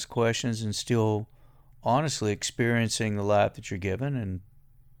asking those questions and still honestly experiencing the life that you're given. And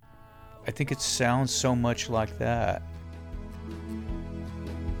I think it sounds so much like that.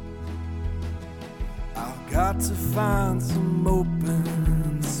 I've got to find some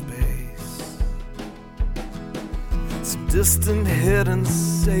open space, some distant, hidden,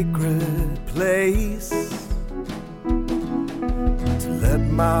 sacred place, to let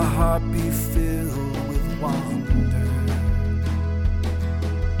my heart be filled with wonder.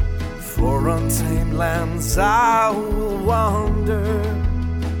 O'er untamed lands I will wander.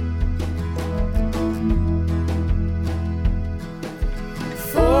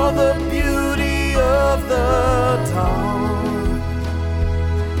 For the beauty of the dawn,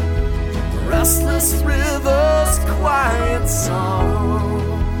 restless rivers' quiet song,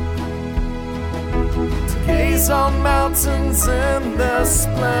 to gaze on mountains in their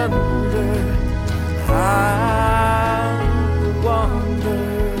splendor, I wander.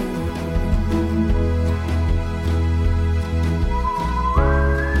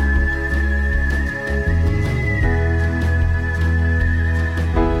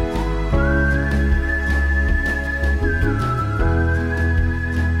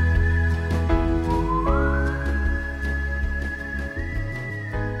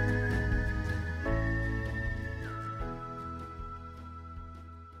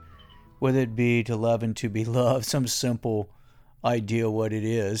 Whether it be to love and to be loved, some simple idea what it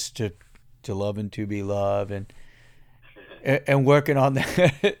is to love and to be loved, and working on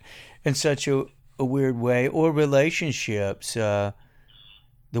that in such a weird way, or relationships, the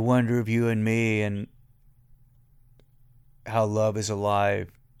wonder of you and me, and how love is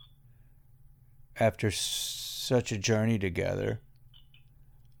alive after such a journey together.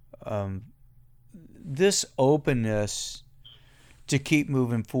 This openness to keep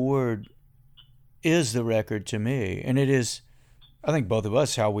moving forward is the record to me, and it is, I think, both of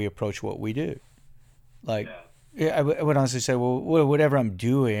us, how we approach what we do. Like, yeah, I would honestly say, well, whatever I'm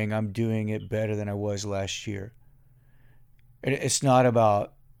doing it better than I was last year. It's not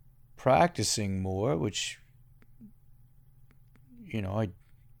about practicing more, which, I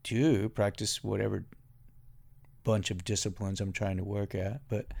do practice whatever bunch of disciplines I'm trying to work at,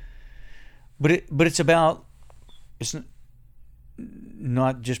 but it's about, it's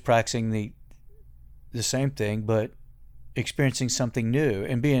not just practicing the same thing, but experiencing something new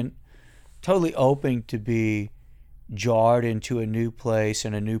and being totally open to be jarred into a new place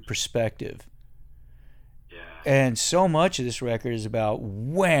and a new perspective. Yeah. And so much of this record is about,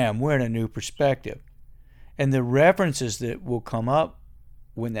 wham, we're in a new perspective. And the references that will come up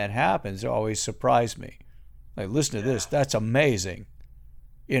when that happens always surprise me. Like, listen to this, that's amazing.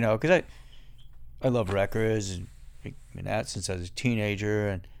 Because I love records, and been that since I was a teenager,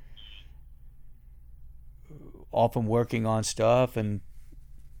 and often working on stuff, and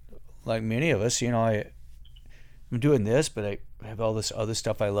like many of us, I'm doing this, but I have all this other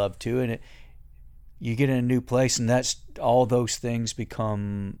stuff I love too, and you get in a new place, and that's all those things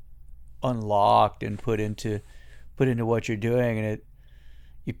become unlocked and put into what you're doing, and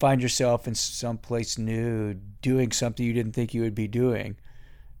you find yourself in some place new, doing something you didn't think you would be doing.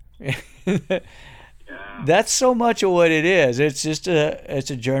 That's so much of what it is. It's just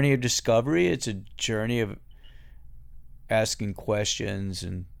it's a journey of discovery. It's a journey of asking questions,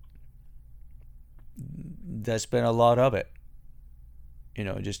 and that's been a lot of it.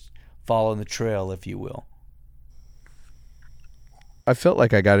 Just following the trail, if you will. I felt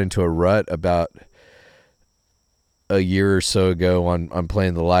like I got into a rut about a year or so ago on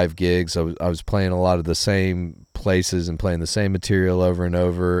playing the live gigs. I was playing a lot of the same places and playing the same material over and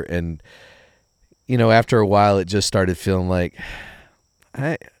over, and after a while, it just started feeling like,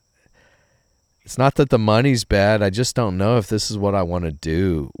 it's not that the money's bad. I just don't know if this is what I want to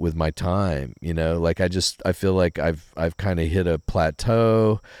do with my time. Like I feel like I've kind of hit a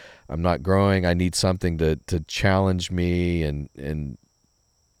plateau. I'm not growing. I need something to challenge me, and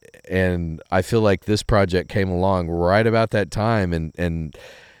I feel like this project came along right about that time, and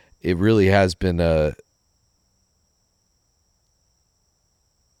it really has been a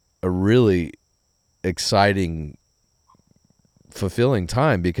really exciting, fulfilling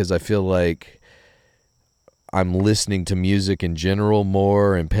time, because I feel like I'm listening to music in general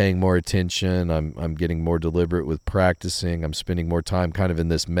more and paying more attention. I'm getting more deliberate with practicing. I'm spending more time kind of in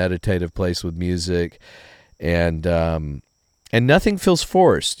this meditative place with music, and nothing feels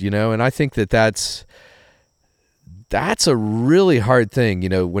forced, and I think that's a really hard thing,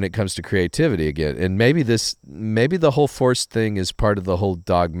 when it comes to creativity again. And maybe the whole forced thing is part of the whole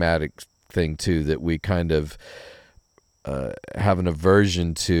dogmatic thing too, that we kind of have an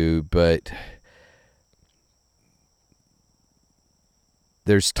aversion to. But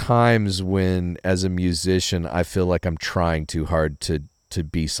there's times when, as a musician, I feel like I'm trying too hard to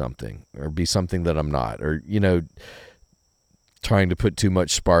be something, or be something that I'm not, or trying to put too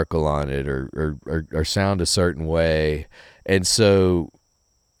much sparkle on it, or sound a certain way. And so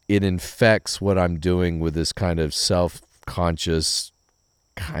it infects what I'm doing with this kind of self-conscious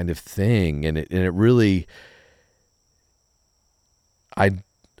kind of thing. And it really,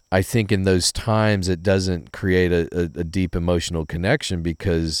 I think in those times it doesn't create a deep emotional connection,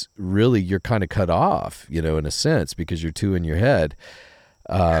 because really you're kind of cut off, in a sense, because you're too in your head.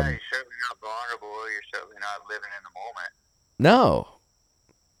 Yeah, you're certainly not vulnerable. You're certainly not living in the moment. No,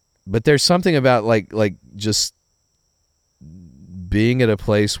 but there's something about like just being at a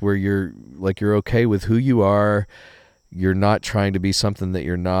place where you're okay with who you are. You're not trying to be something that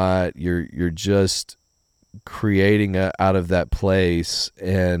you're not. You're just creating out of that place,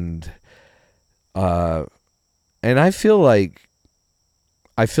 and I feel like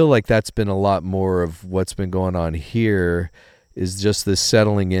that's been a lot more of what's been going on here, is just this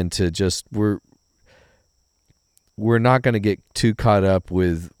settling into just we're not going to get too caught up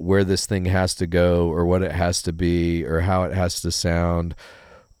with where this thing has to go or what it has to be or how it has to sound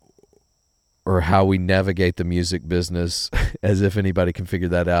or how we navigate the music business, as if anybody can figure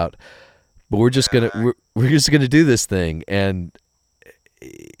that out. But we're just gonna do this thing, and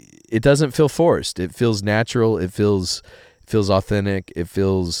it doesn't feel forced. It feels natural. It feels authentic. It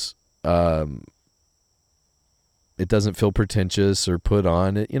feels it doesn't feel pretentious or put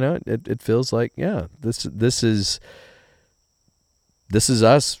on. It feels like, yeah, this is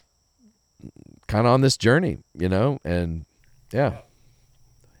us kind of on this journey, and yeah.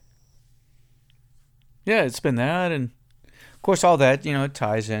 Yeah, it's been that, and of course all that, it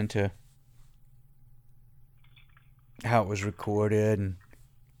ties into how it was recorded and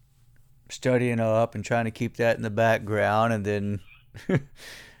studying up and trying to keep that in the background and then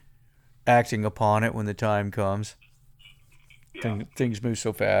acting upon it when the time comes. Yeah. Things move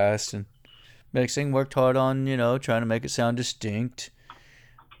so fast, and mixing worked hard on, trying to make it sound distinct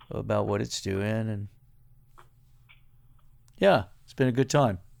about what it's doing, and yeah, it's been a good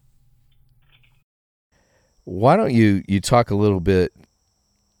time. Why don't you talk a little bit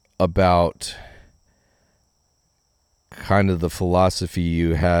about kind of the philosophy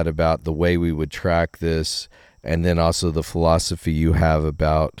you had about the way we would track this, and then also the philosophy you have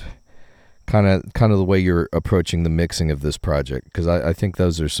about kind of the way you're approaching the mixing of this project, because I think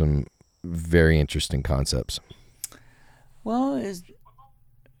those are some very interesting concepts. Well, I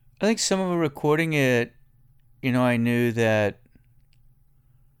think some of it recording it, I knew that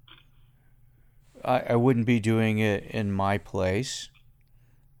I wouldn't be doing it in my place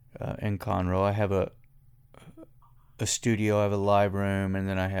in Conroe. I have a studio, I have a live room, and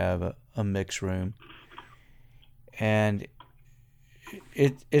then I have a mix room. And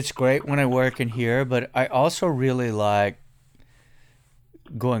it's great when I work in here, but I also really like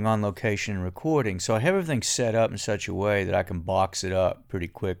going on location and recording. So I have everything set up in such a way that I can box it up pretty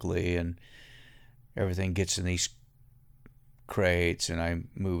quickly, and everything gets in these crates and I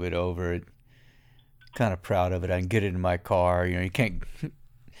move it over. Kind of proud of it. I can get it in my car. You can't,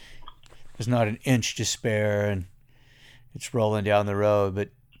 there's not an inch to spare, and it's rolling down the road. But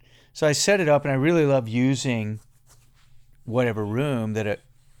so I set it up, and I really love using whatever room that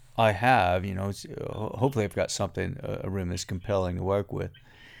I have. Hopefully I've got something, a room that's compelling to work with.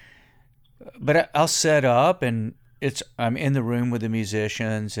 But I'll set up, and I'm in the room with the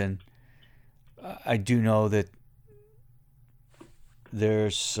musicians, and I do know that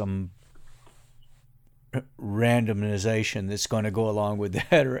there's some randomization that's going to go along with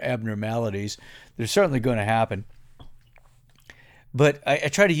that, or abnormalities. They're certainly going to happen. But I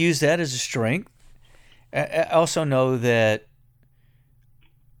try to use that as a strength. I also know that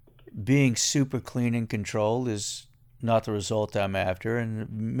being super clean and controlled is not the result I'm after. And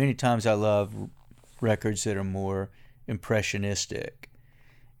many times I love records that are more impressionistic.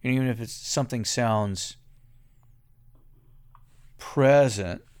 And even if something sounds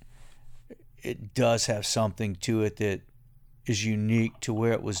present, it does have something to it that is unique to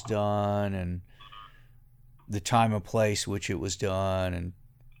where it was done and the time and place which it was done, and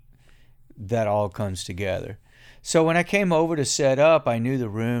that all comes together. So when I came over to set up, I knew the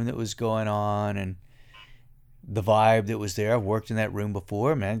room that was going on and the vibe that was there. I've worked in that room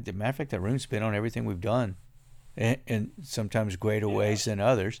before, man. As a matter of fact, that room's been on everything we've done, in sometimes greater ways than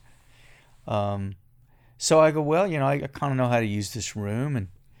others. So I go, well, I kind of know how to use this room, and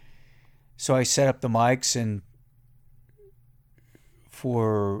so I set up the mics and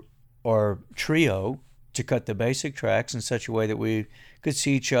for our trio to cut the basic tracks in such a way that we could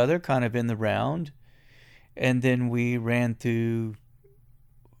see each other kind of in the round. And then we ran through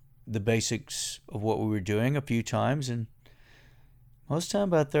the basics of what we were doing a few times. And most time,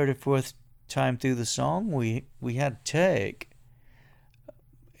 about third or fourth time through the song, we had a take.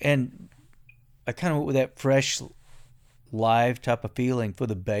 And I kind of went with that fresh live type of feeling for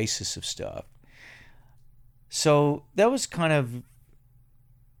the basis of stuff. So that was kind of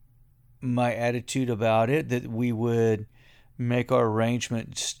my attitude about it, that we would make our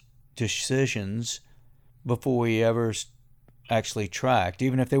arrangements decisions before we ever actually tracked,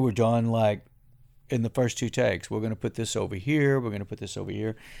 even if they were done like in the first 2 takes. We're going to put this over here, we're going to put this over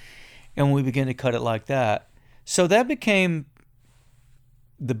here, and we began to cut it like that. So that became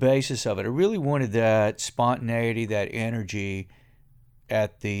the basis of it. I really wanted that spontaneity, that energy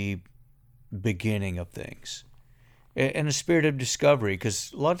at the beginning of things, and a spirit of discovery,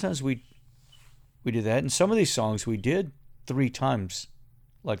 because a lot of times we did that, and some of these songs we did 3 times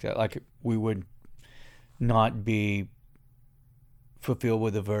like that. Like, we would not be fulfilled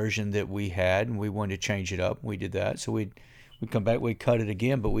with the version that we had, and we wanted to change it up. We did that. So we'd come back, we'd cut it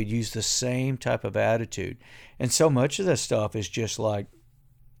again, but we'd use the same type of attitude. And so much of that stuff is just like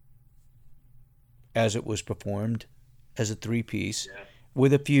as it was performed as a 3-piece,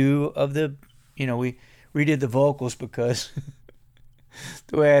 with a few of the, we redid the vocals because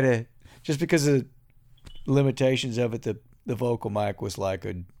the way I had to, just because of the limitations of it, the vocal mic was like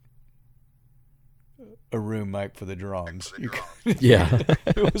a room mic for the drums. Yeah.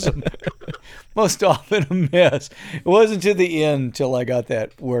 It was most often a mess. It wasn't to the end till I got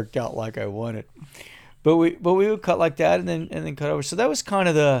that worked out like I wanted. But we would cut like that and then cut over. So that was kind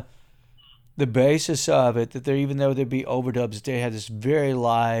of the basis of it, that even though there'd be overdubs, they had this very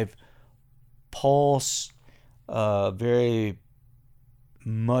live pulse, very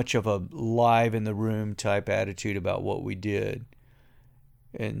much of a live in the room type attitude about what we did.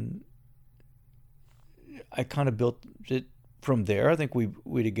 And I kind of built it from there. I think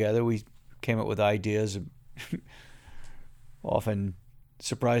we together, we came up with ideas, often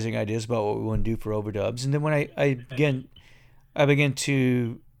surprising ideas about what we want to do for overdubs. And then when I began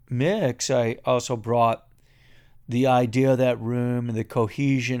to mix, I also brought the idea of that room and the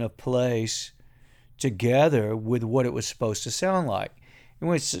cohesion of place together with what it was supposed to sound like.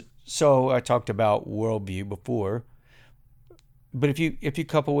 So I talked about worldview before, but if you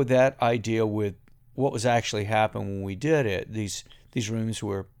couple with that idea with what was actually happening when we did it, these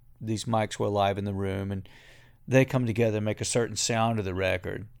mics were live in the room, and they come together and make a certain sound of the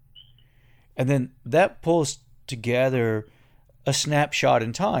record, and then that pulls together a snapshot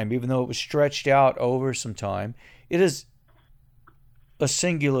in time. Even though it was stretched out over some time, it is a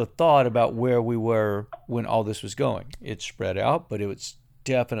singular thought about where we were when all this was going. It's spread out, but it was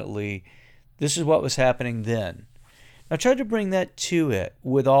definitely, this is what was happening then. I tried to bring that to it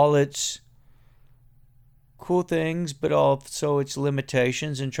with all its cool things, but also its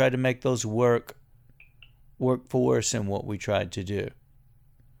limitations, and tried to make those work for us in what we tried to do.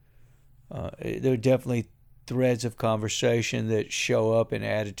 There are definitely threads of conversation that show up in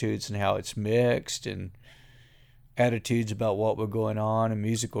attitudes and how it's mixed, and attitudes about what we're going on, and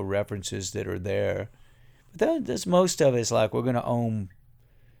musical references that are there. But that's most of it. Is like, we're going to own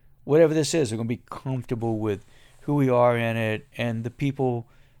whatever this is. We're going to be comfortable with who we are in it, and the people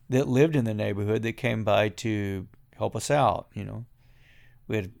that lived in the neighborhood that came by to help us out.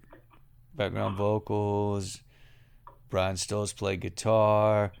 We had background vocals. Brian Stoltz played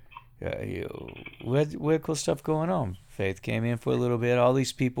guitar. We had cool stuff going on. Faith came in for a little bit. All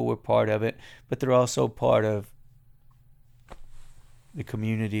these people were part of it, but they're also part of the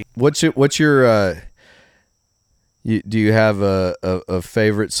community. What's your do you have a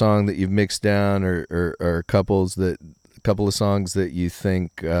favorite song that you've mixed down, or a couple of songs that you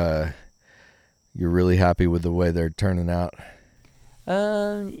think you're really happy with the way they're turning out?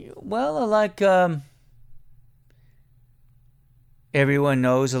 Well, I like Everyone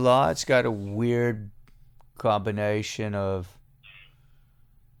Knows a Lot. It's got a weird combination of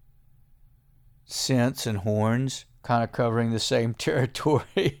synths and horns, kind of covering the same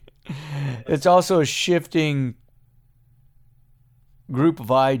territory. It's also a shifting group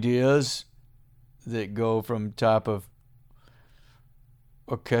of ideas that go from type of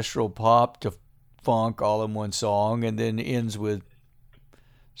orchestral pop to funk all in one song, and then ends with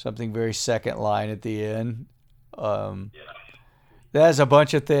something very second line at the end. That has a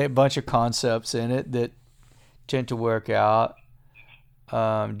bunch of concepts in it that tend to work out.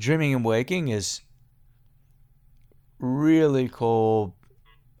 Dreaming and Waking is really cool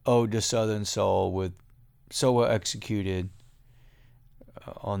ode to Southern soul, with so well executed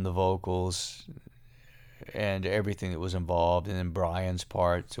on the vocals and everything that was involved. And then Brian's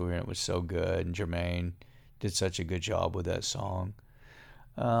part to it was so good, and Jermaine did such a good job with that song.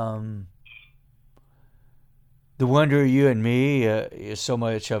 The Wonder of You and Me, so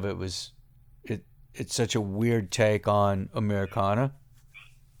much of it was, it's such a weird take on Americana.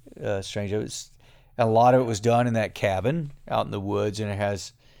 Strange. A lot of it was done in that cabin out in the woods, and it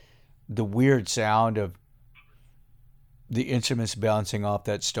has the weird sound of the instruments bouncing off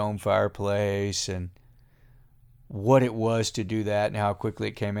that stone fireplace, and what it was to do that and how quickly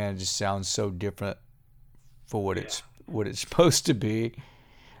it came in. It just sounds so different for what it's supposed to be.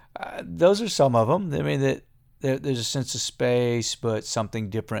 Those are some of them. I mean, that there's a sense of space, but something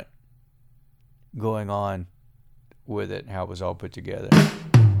different going on with it, how it was all put together.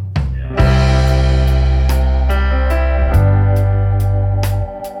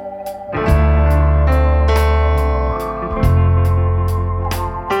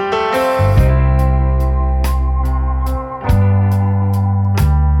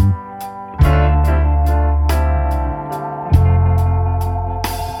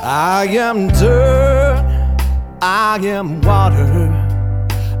 I am dirt, I am water,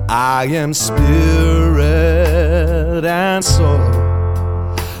 I am spirit and soul.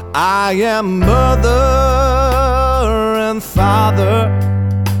 I am mother and father,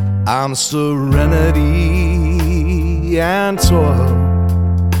 I'm serenity and toil.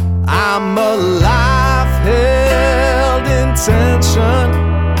 I'm a life held in tension,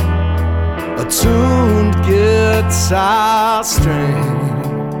 a tuned guitar string,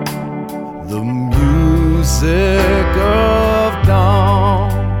 the music of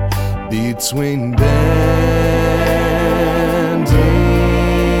dawn between bending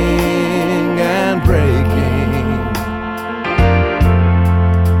and breaking,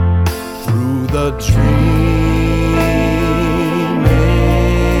 through the dreaming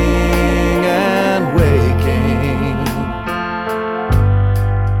and waking.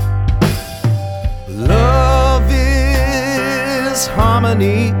 Love is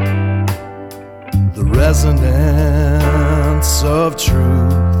harmony, the resonance of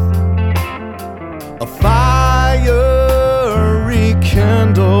truth, a fire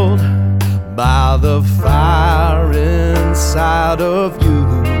rekindled by the fire inside of you,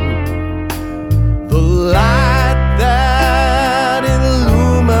 the light that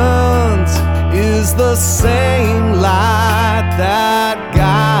illumines is the same light that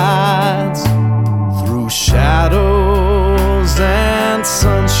guides through shadows and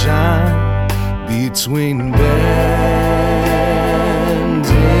sunshine, between bending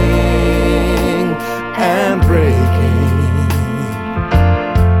and breaking,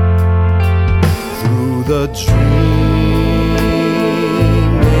 through the dreaming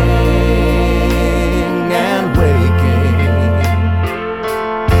and waking.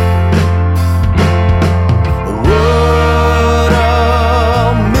 What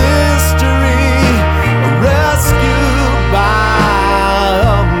a mystery, rescued by a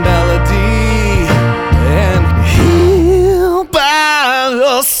melody and healed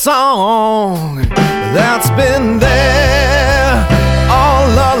by a song that's been there all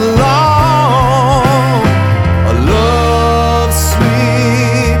along. A love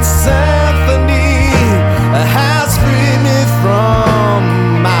sweet symphony has freed me from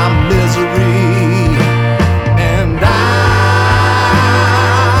my misery, and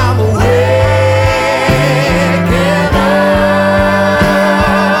I'm waking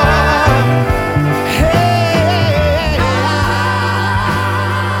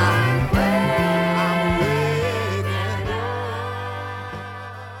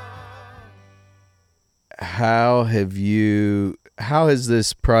How has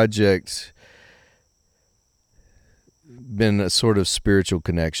this project been a sort of spiritual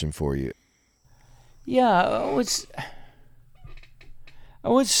connection for you? Yeah, I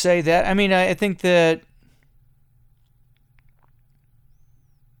would say that. I mean, I think that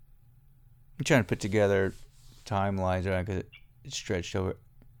I'm trying to put together timelines, right? Because it's stretched over.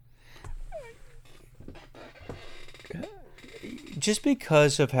 Just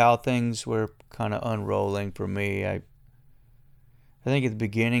because of how things were kind of unrolling for me, I think at the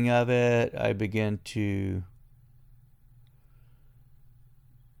beginning of it, I began to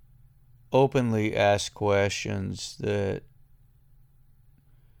openly ask questions that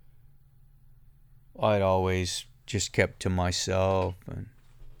I'd always just kept to myself, and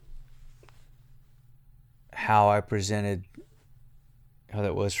how I presented, how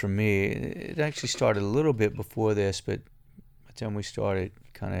that was for me. It actually started a little bit before this, but by the time we started,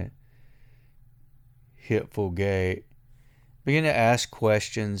 kind of hit full gate. Began to ask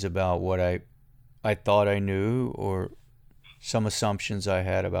questions about what I thought I knew, or some assumptions I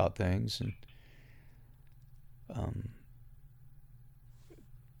had about things, and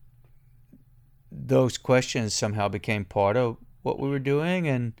those questions somehow became part of what we were doing.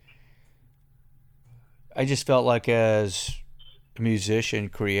 And I just felt like, as a musician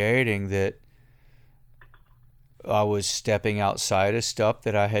creating, that I was stepping outside of stuff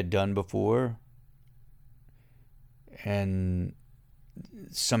that I had done before, and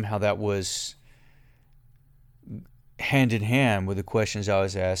somehow that was hand in hand with the questions I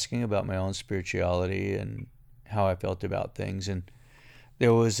was asking about my own spirituality and how I felt about things. And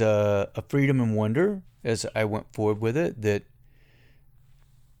there was a freedom and wonder as I went forward with it that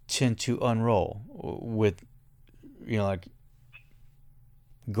tend to unroll with, like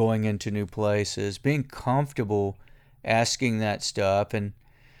going into new places, being comfortable asking that stuff. And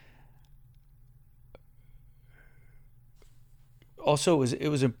also it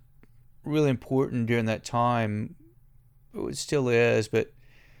was really important during that time, it still is, but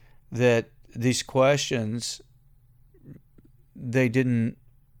that these questions, they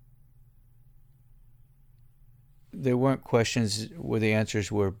weren't questions where the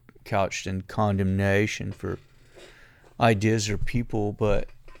answers were couched in condemnation for ideas or people, but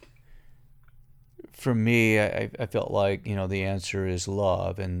for me, I felt like, the answer is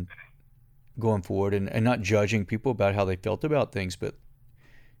love, and going forward and not judging people about how they felt about things, but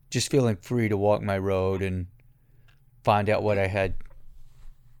just feeling free to walk my road and find out what I had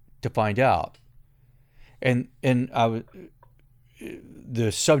to find out. And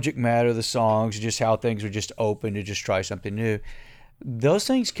the subject matter of the songs, just how things were just open to just try something new. Those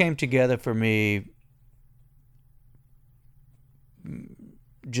things came together for me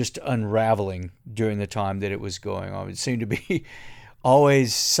just unraveling during the time that it was going on. It seemed to be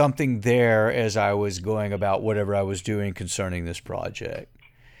always something there as I was going about whatever I was doing concerning this project.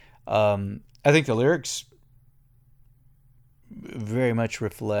 I think the lyrics very much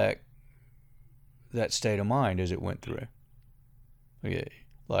reflect that state of mind as it went through.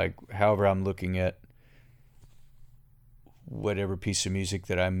 Like, however I'm looking at whatever piece of music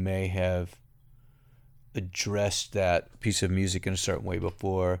that I may have addressed that piece of music in a certain way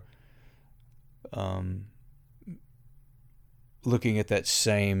before, looking at that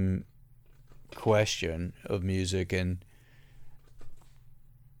same question of music and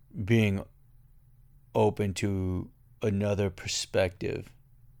being open to another perspective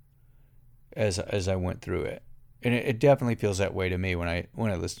as I went through it. And it definitely feels that way to me when I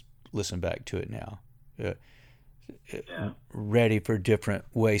listen back to it now. Ready for different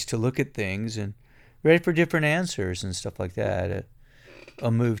ways to look at things and ready for different answers and stuff like that.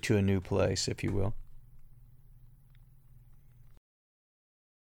 A move to a new place, if you will.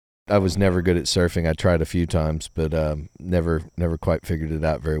 I was never good at surfing. I tried a few times, but never quite figured it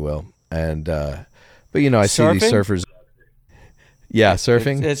out very well. And but I see these surfers. Yeah,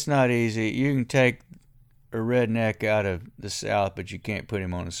 surfing. It's not easy. You can take a redneck out of the South, but you can't put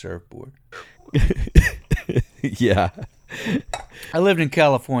him on a surfboard. Yeah. I lived in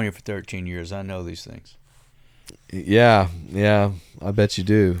California for 13 years. I know these things. Yeah, I bet you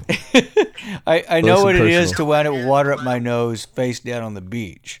do. I know what it is to wind up water up my nose face down on the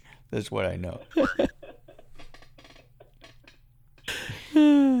beach. That's what I know.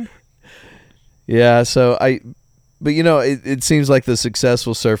 Yeah, but it seems like the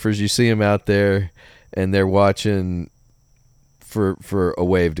successful surfers, you see them out there and they're watching for a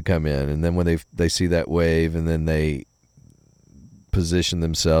wave to come in, and then when they see that wave, and then they position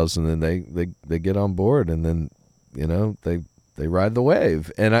themselves, and then they get on board, and then they ride the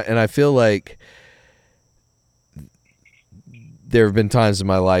wave. And I feel like there have been times in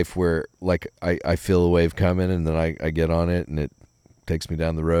my life where like I feel a wave coming, and then I get on it, and it takes me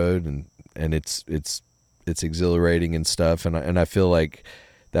down the road, and it's exhilarating and stuff, and I feel like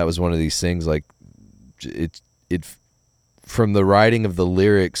that was one of these things. Like it from the writing of the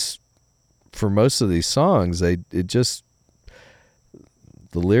lyrics for most of these songs, the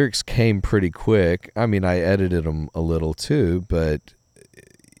lyrics came pretty quick. I mean, I edited them a little too, but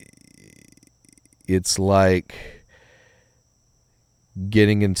it's like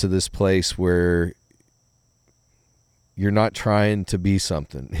getting into this place where you're not trying to be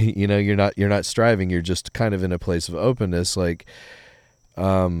something. You're not striving. You're just kind of in a place of openness, like,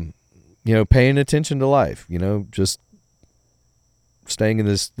 paying attention to life, just staying in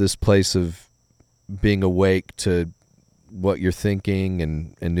this place of being awake to what you're thinking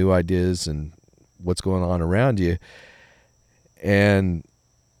and new ideas and what's going on around you. And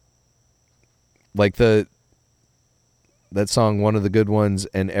like that song, One of the Good Ones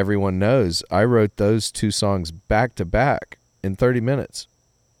and Everyone Knows, I wrote those two songs back to back in 30 minutes.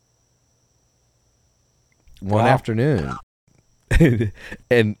 One afternoon.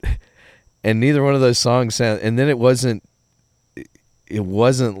 and neither one of those songs and then it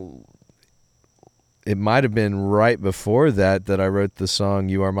might have been right before that I wrote the song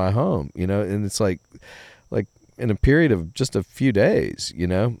You Are My Home, and it's like in a period of just a few days,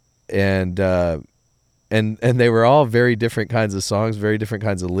 and they were all very different kinds of songs, very different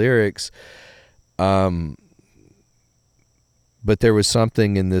kinds of lyrics. But there was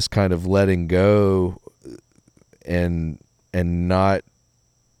something in this kind of letting go and not,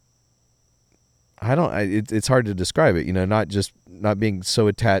 it's hard to describe it, not being so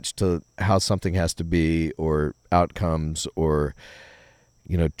attached to how something has to be or outcomes or,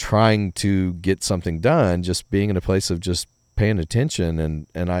 trying to get something done, just being in a place of just paying attention.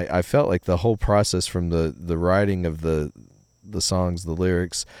 And I felt like the whole process from the writing of the songs, the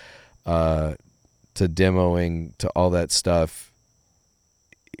lyrics, to demoing, to all that stuff,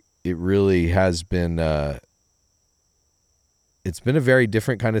 it really has been, it's been a very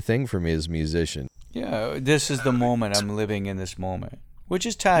different kind of thing for me as a musician. Yeah, this is the moment. I'm living in this moment, which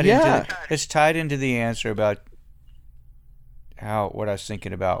is tied into the answer about what I was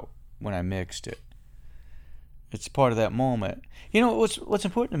thinking about when I mixed it. It's part of that moment. What's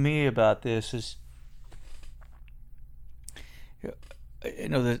important to me about this is,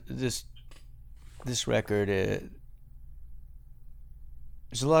 this record. There's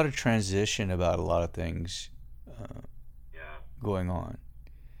a lot of transition about a lot of things going on,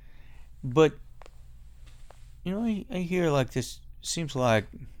 but I hear like this. Seems like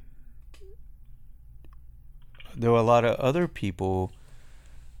there were a lot of other people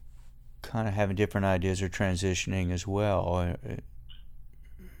kind of having different ideas or transitioning as well.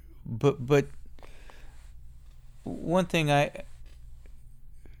 But one thing that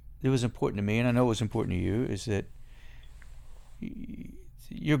was important to me, and I know it was important to you, is that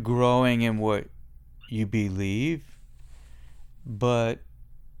you're growing in what you believe, but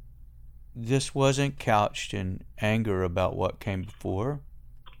this wasn't couched in anger about what came before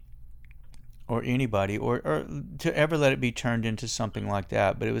or anybody, or to ever let it be turned into something like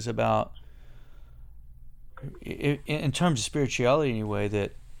that. But it was about, in terms of spirituality anyway,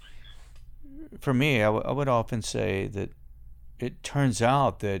 that for me, I would often say that it turns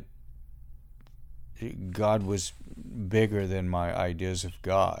out that God was bigger than my ideas of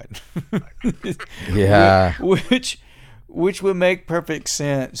God. Yeah. Which would make perfect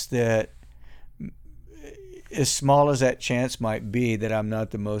sense, that as small as that chance might be that I'm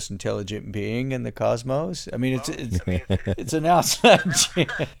not the most intelligent being in the cosmos. I mean, it's an outside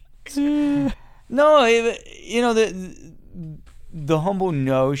chance. No, the humble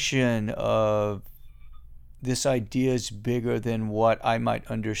notion of this idea is bigger than what I might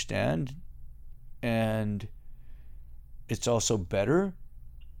understand, and it's also better,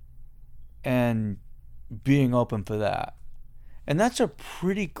 and being open for that. And that's a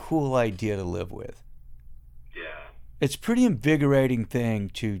pretty cool idea to live with. Yeah. It's a pretty invigorating thing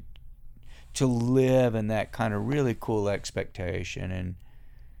to live in that kind of really cool expectation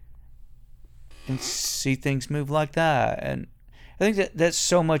and see things move like that. And I think that's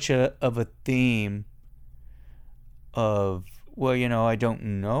so much of a theme of, well, I don't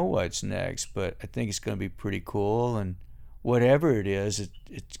know what's next, but I think it's going to be pretty cool, and whatever it is,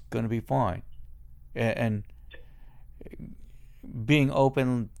 it's going to be fine. And being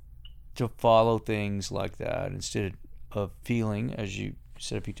open to follow things like that instead of feeling, as you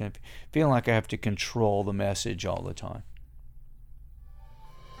said a few times, feeling like I have to control the message all the time.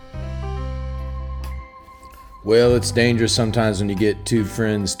 Well, it's dangerous sometimes when you get two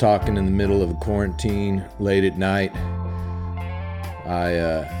friends talking in the middle of a quarantine late at night. I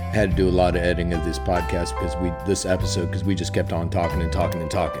had to do a lot of editing of this podcast because we just kept on talking and talking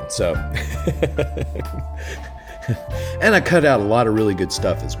and talking. So, and I cut out a lot of really good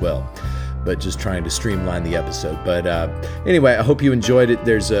stuff as well, but just trying to streamline the episode. But anyway, I hope you enjoyed it.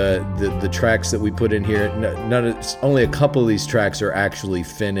 There's the tracks that we put in here. Only a couple of these tracks are actually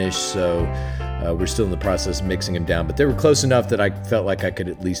finished, so we're still in the process of mixing them down. But they were close enough that I felt like I could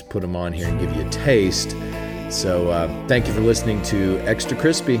at least put them on here and give you a taste. So thank you for listening to Extra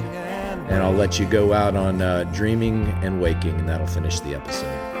Crispy, and I'll let you go out on Dreaming and Waking, and that'll finish the episode.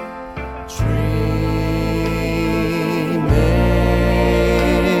 Dreaming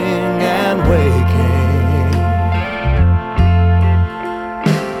and waking.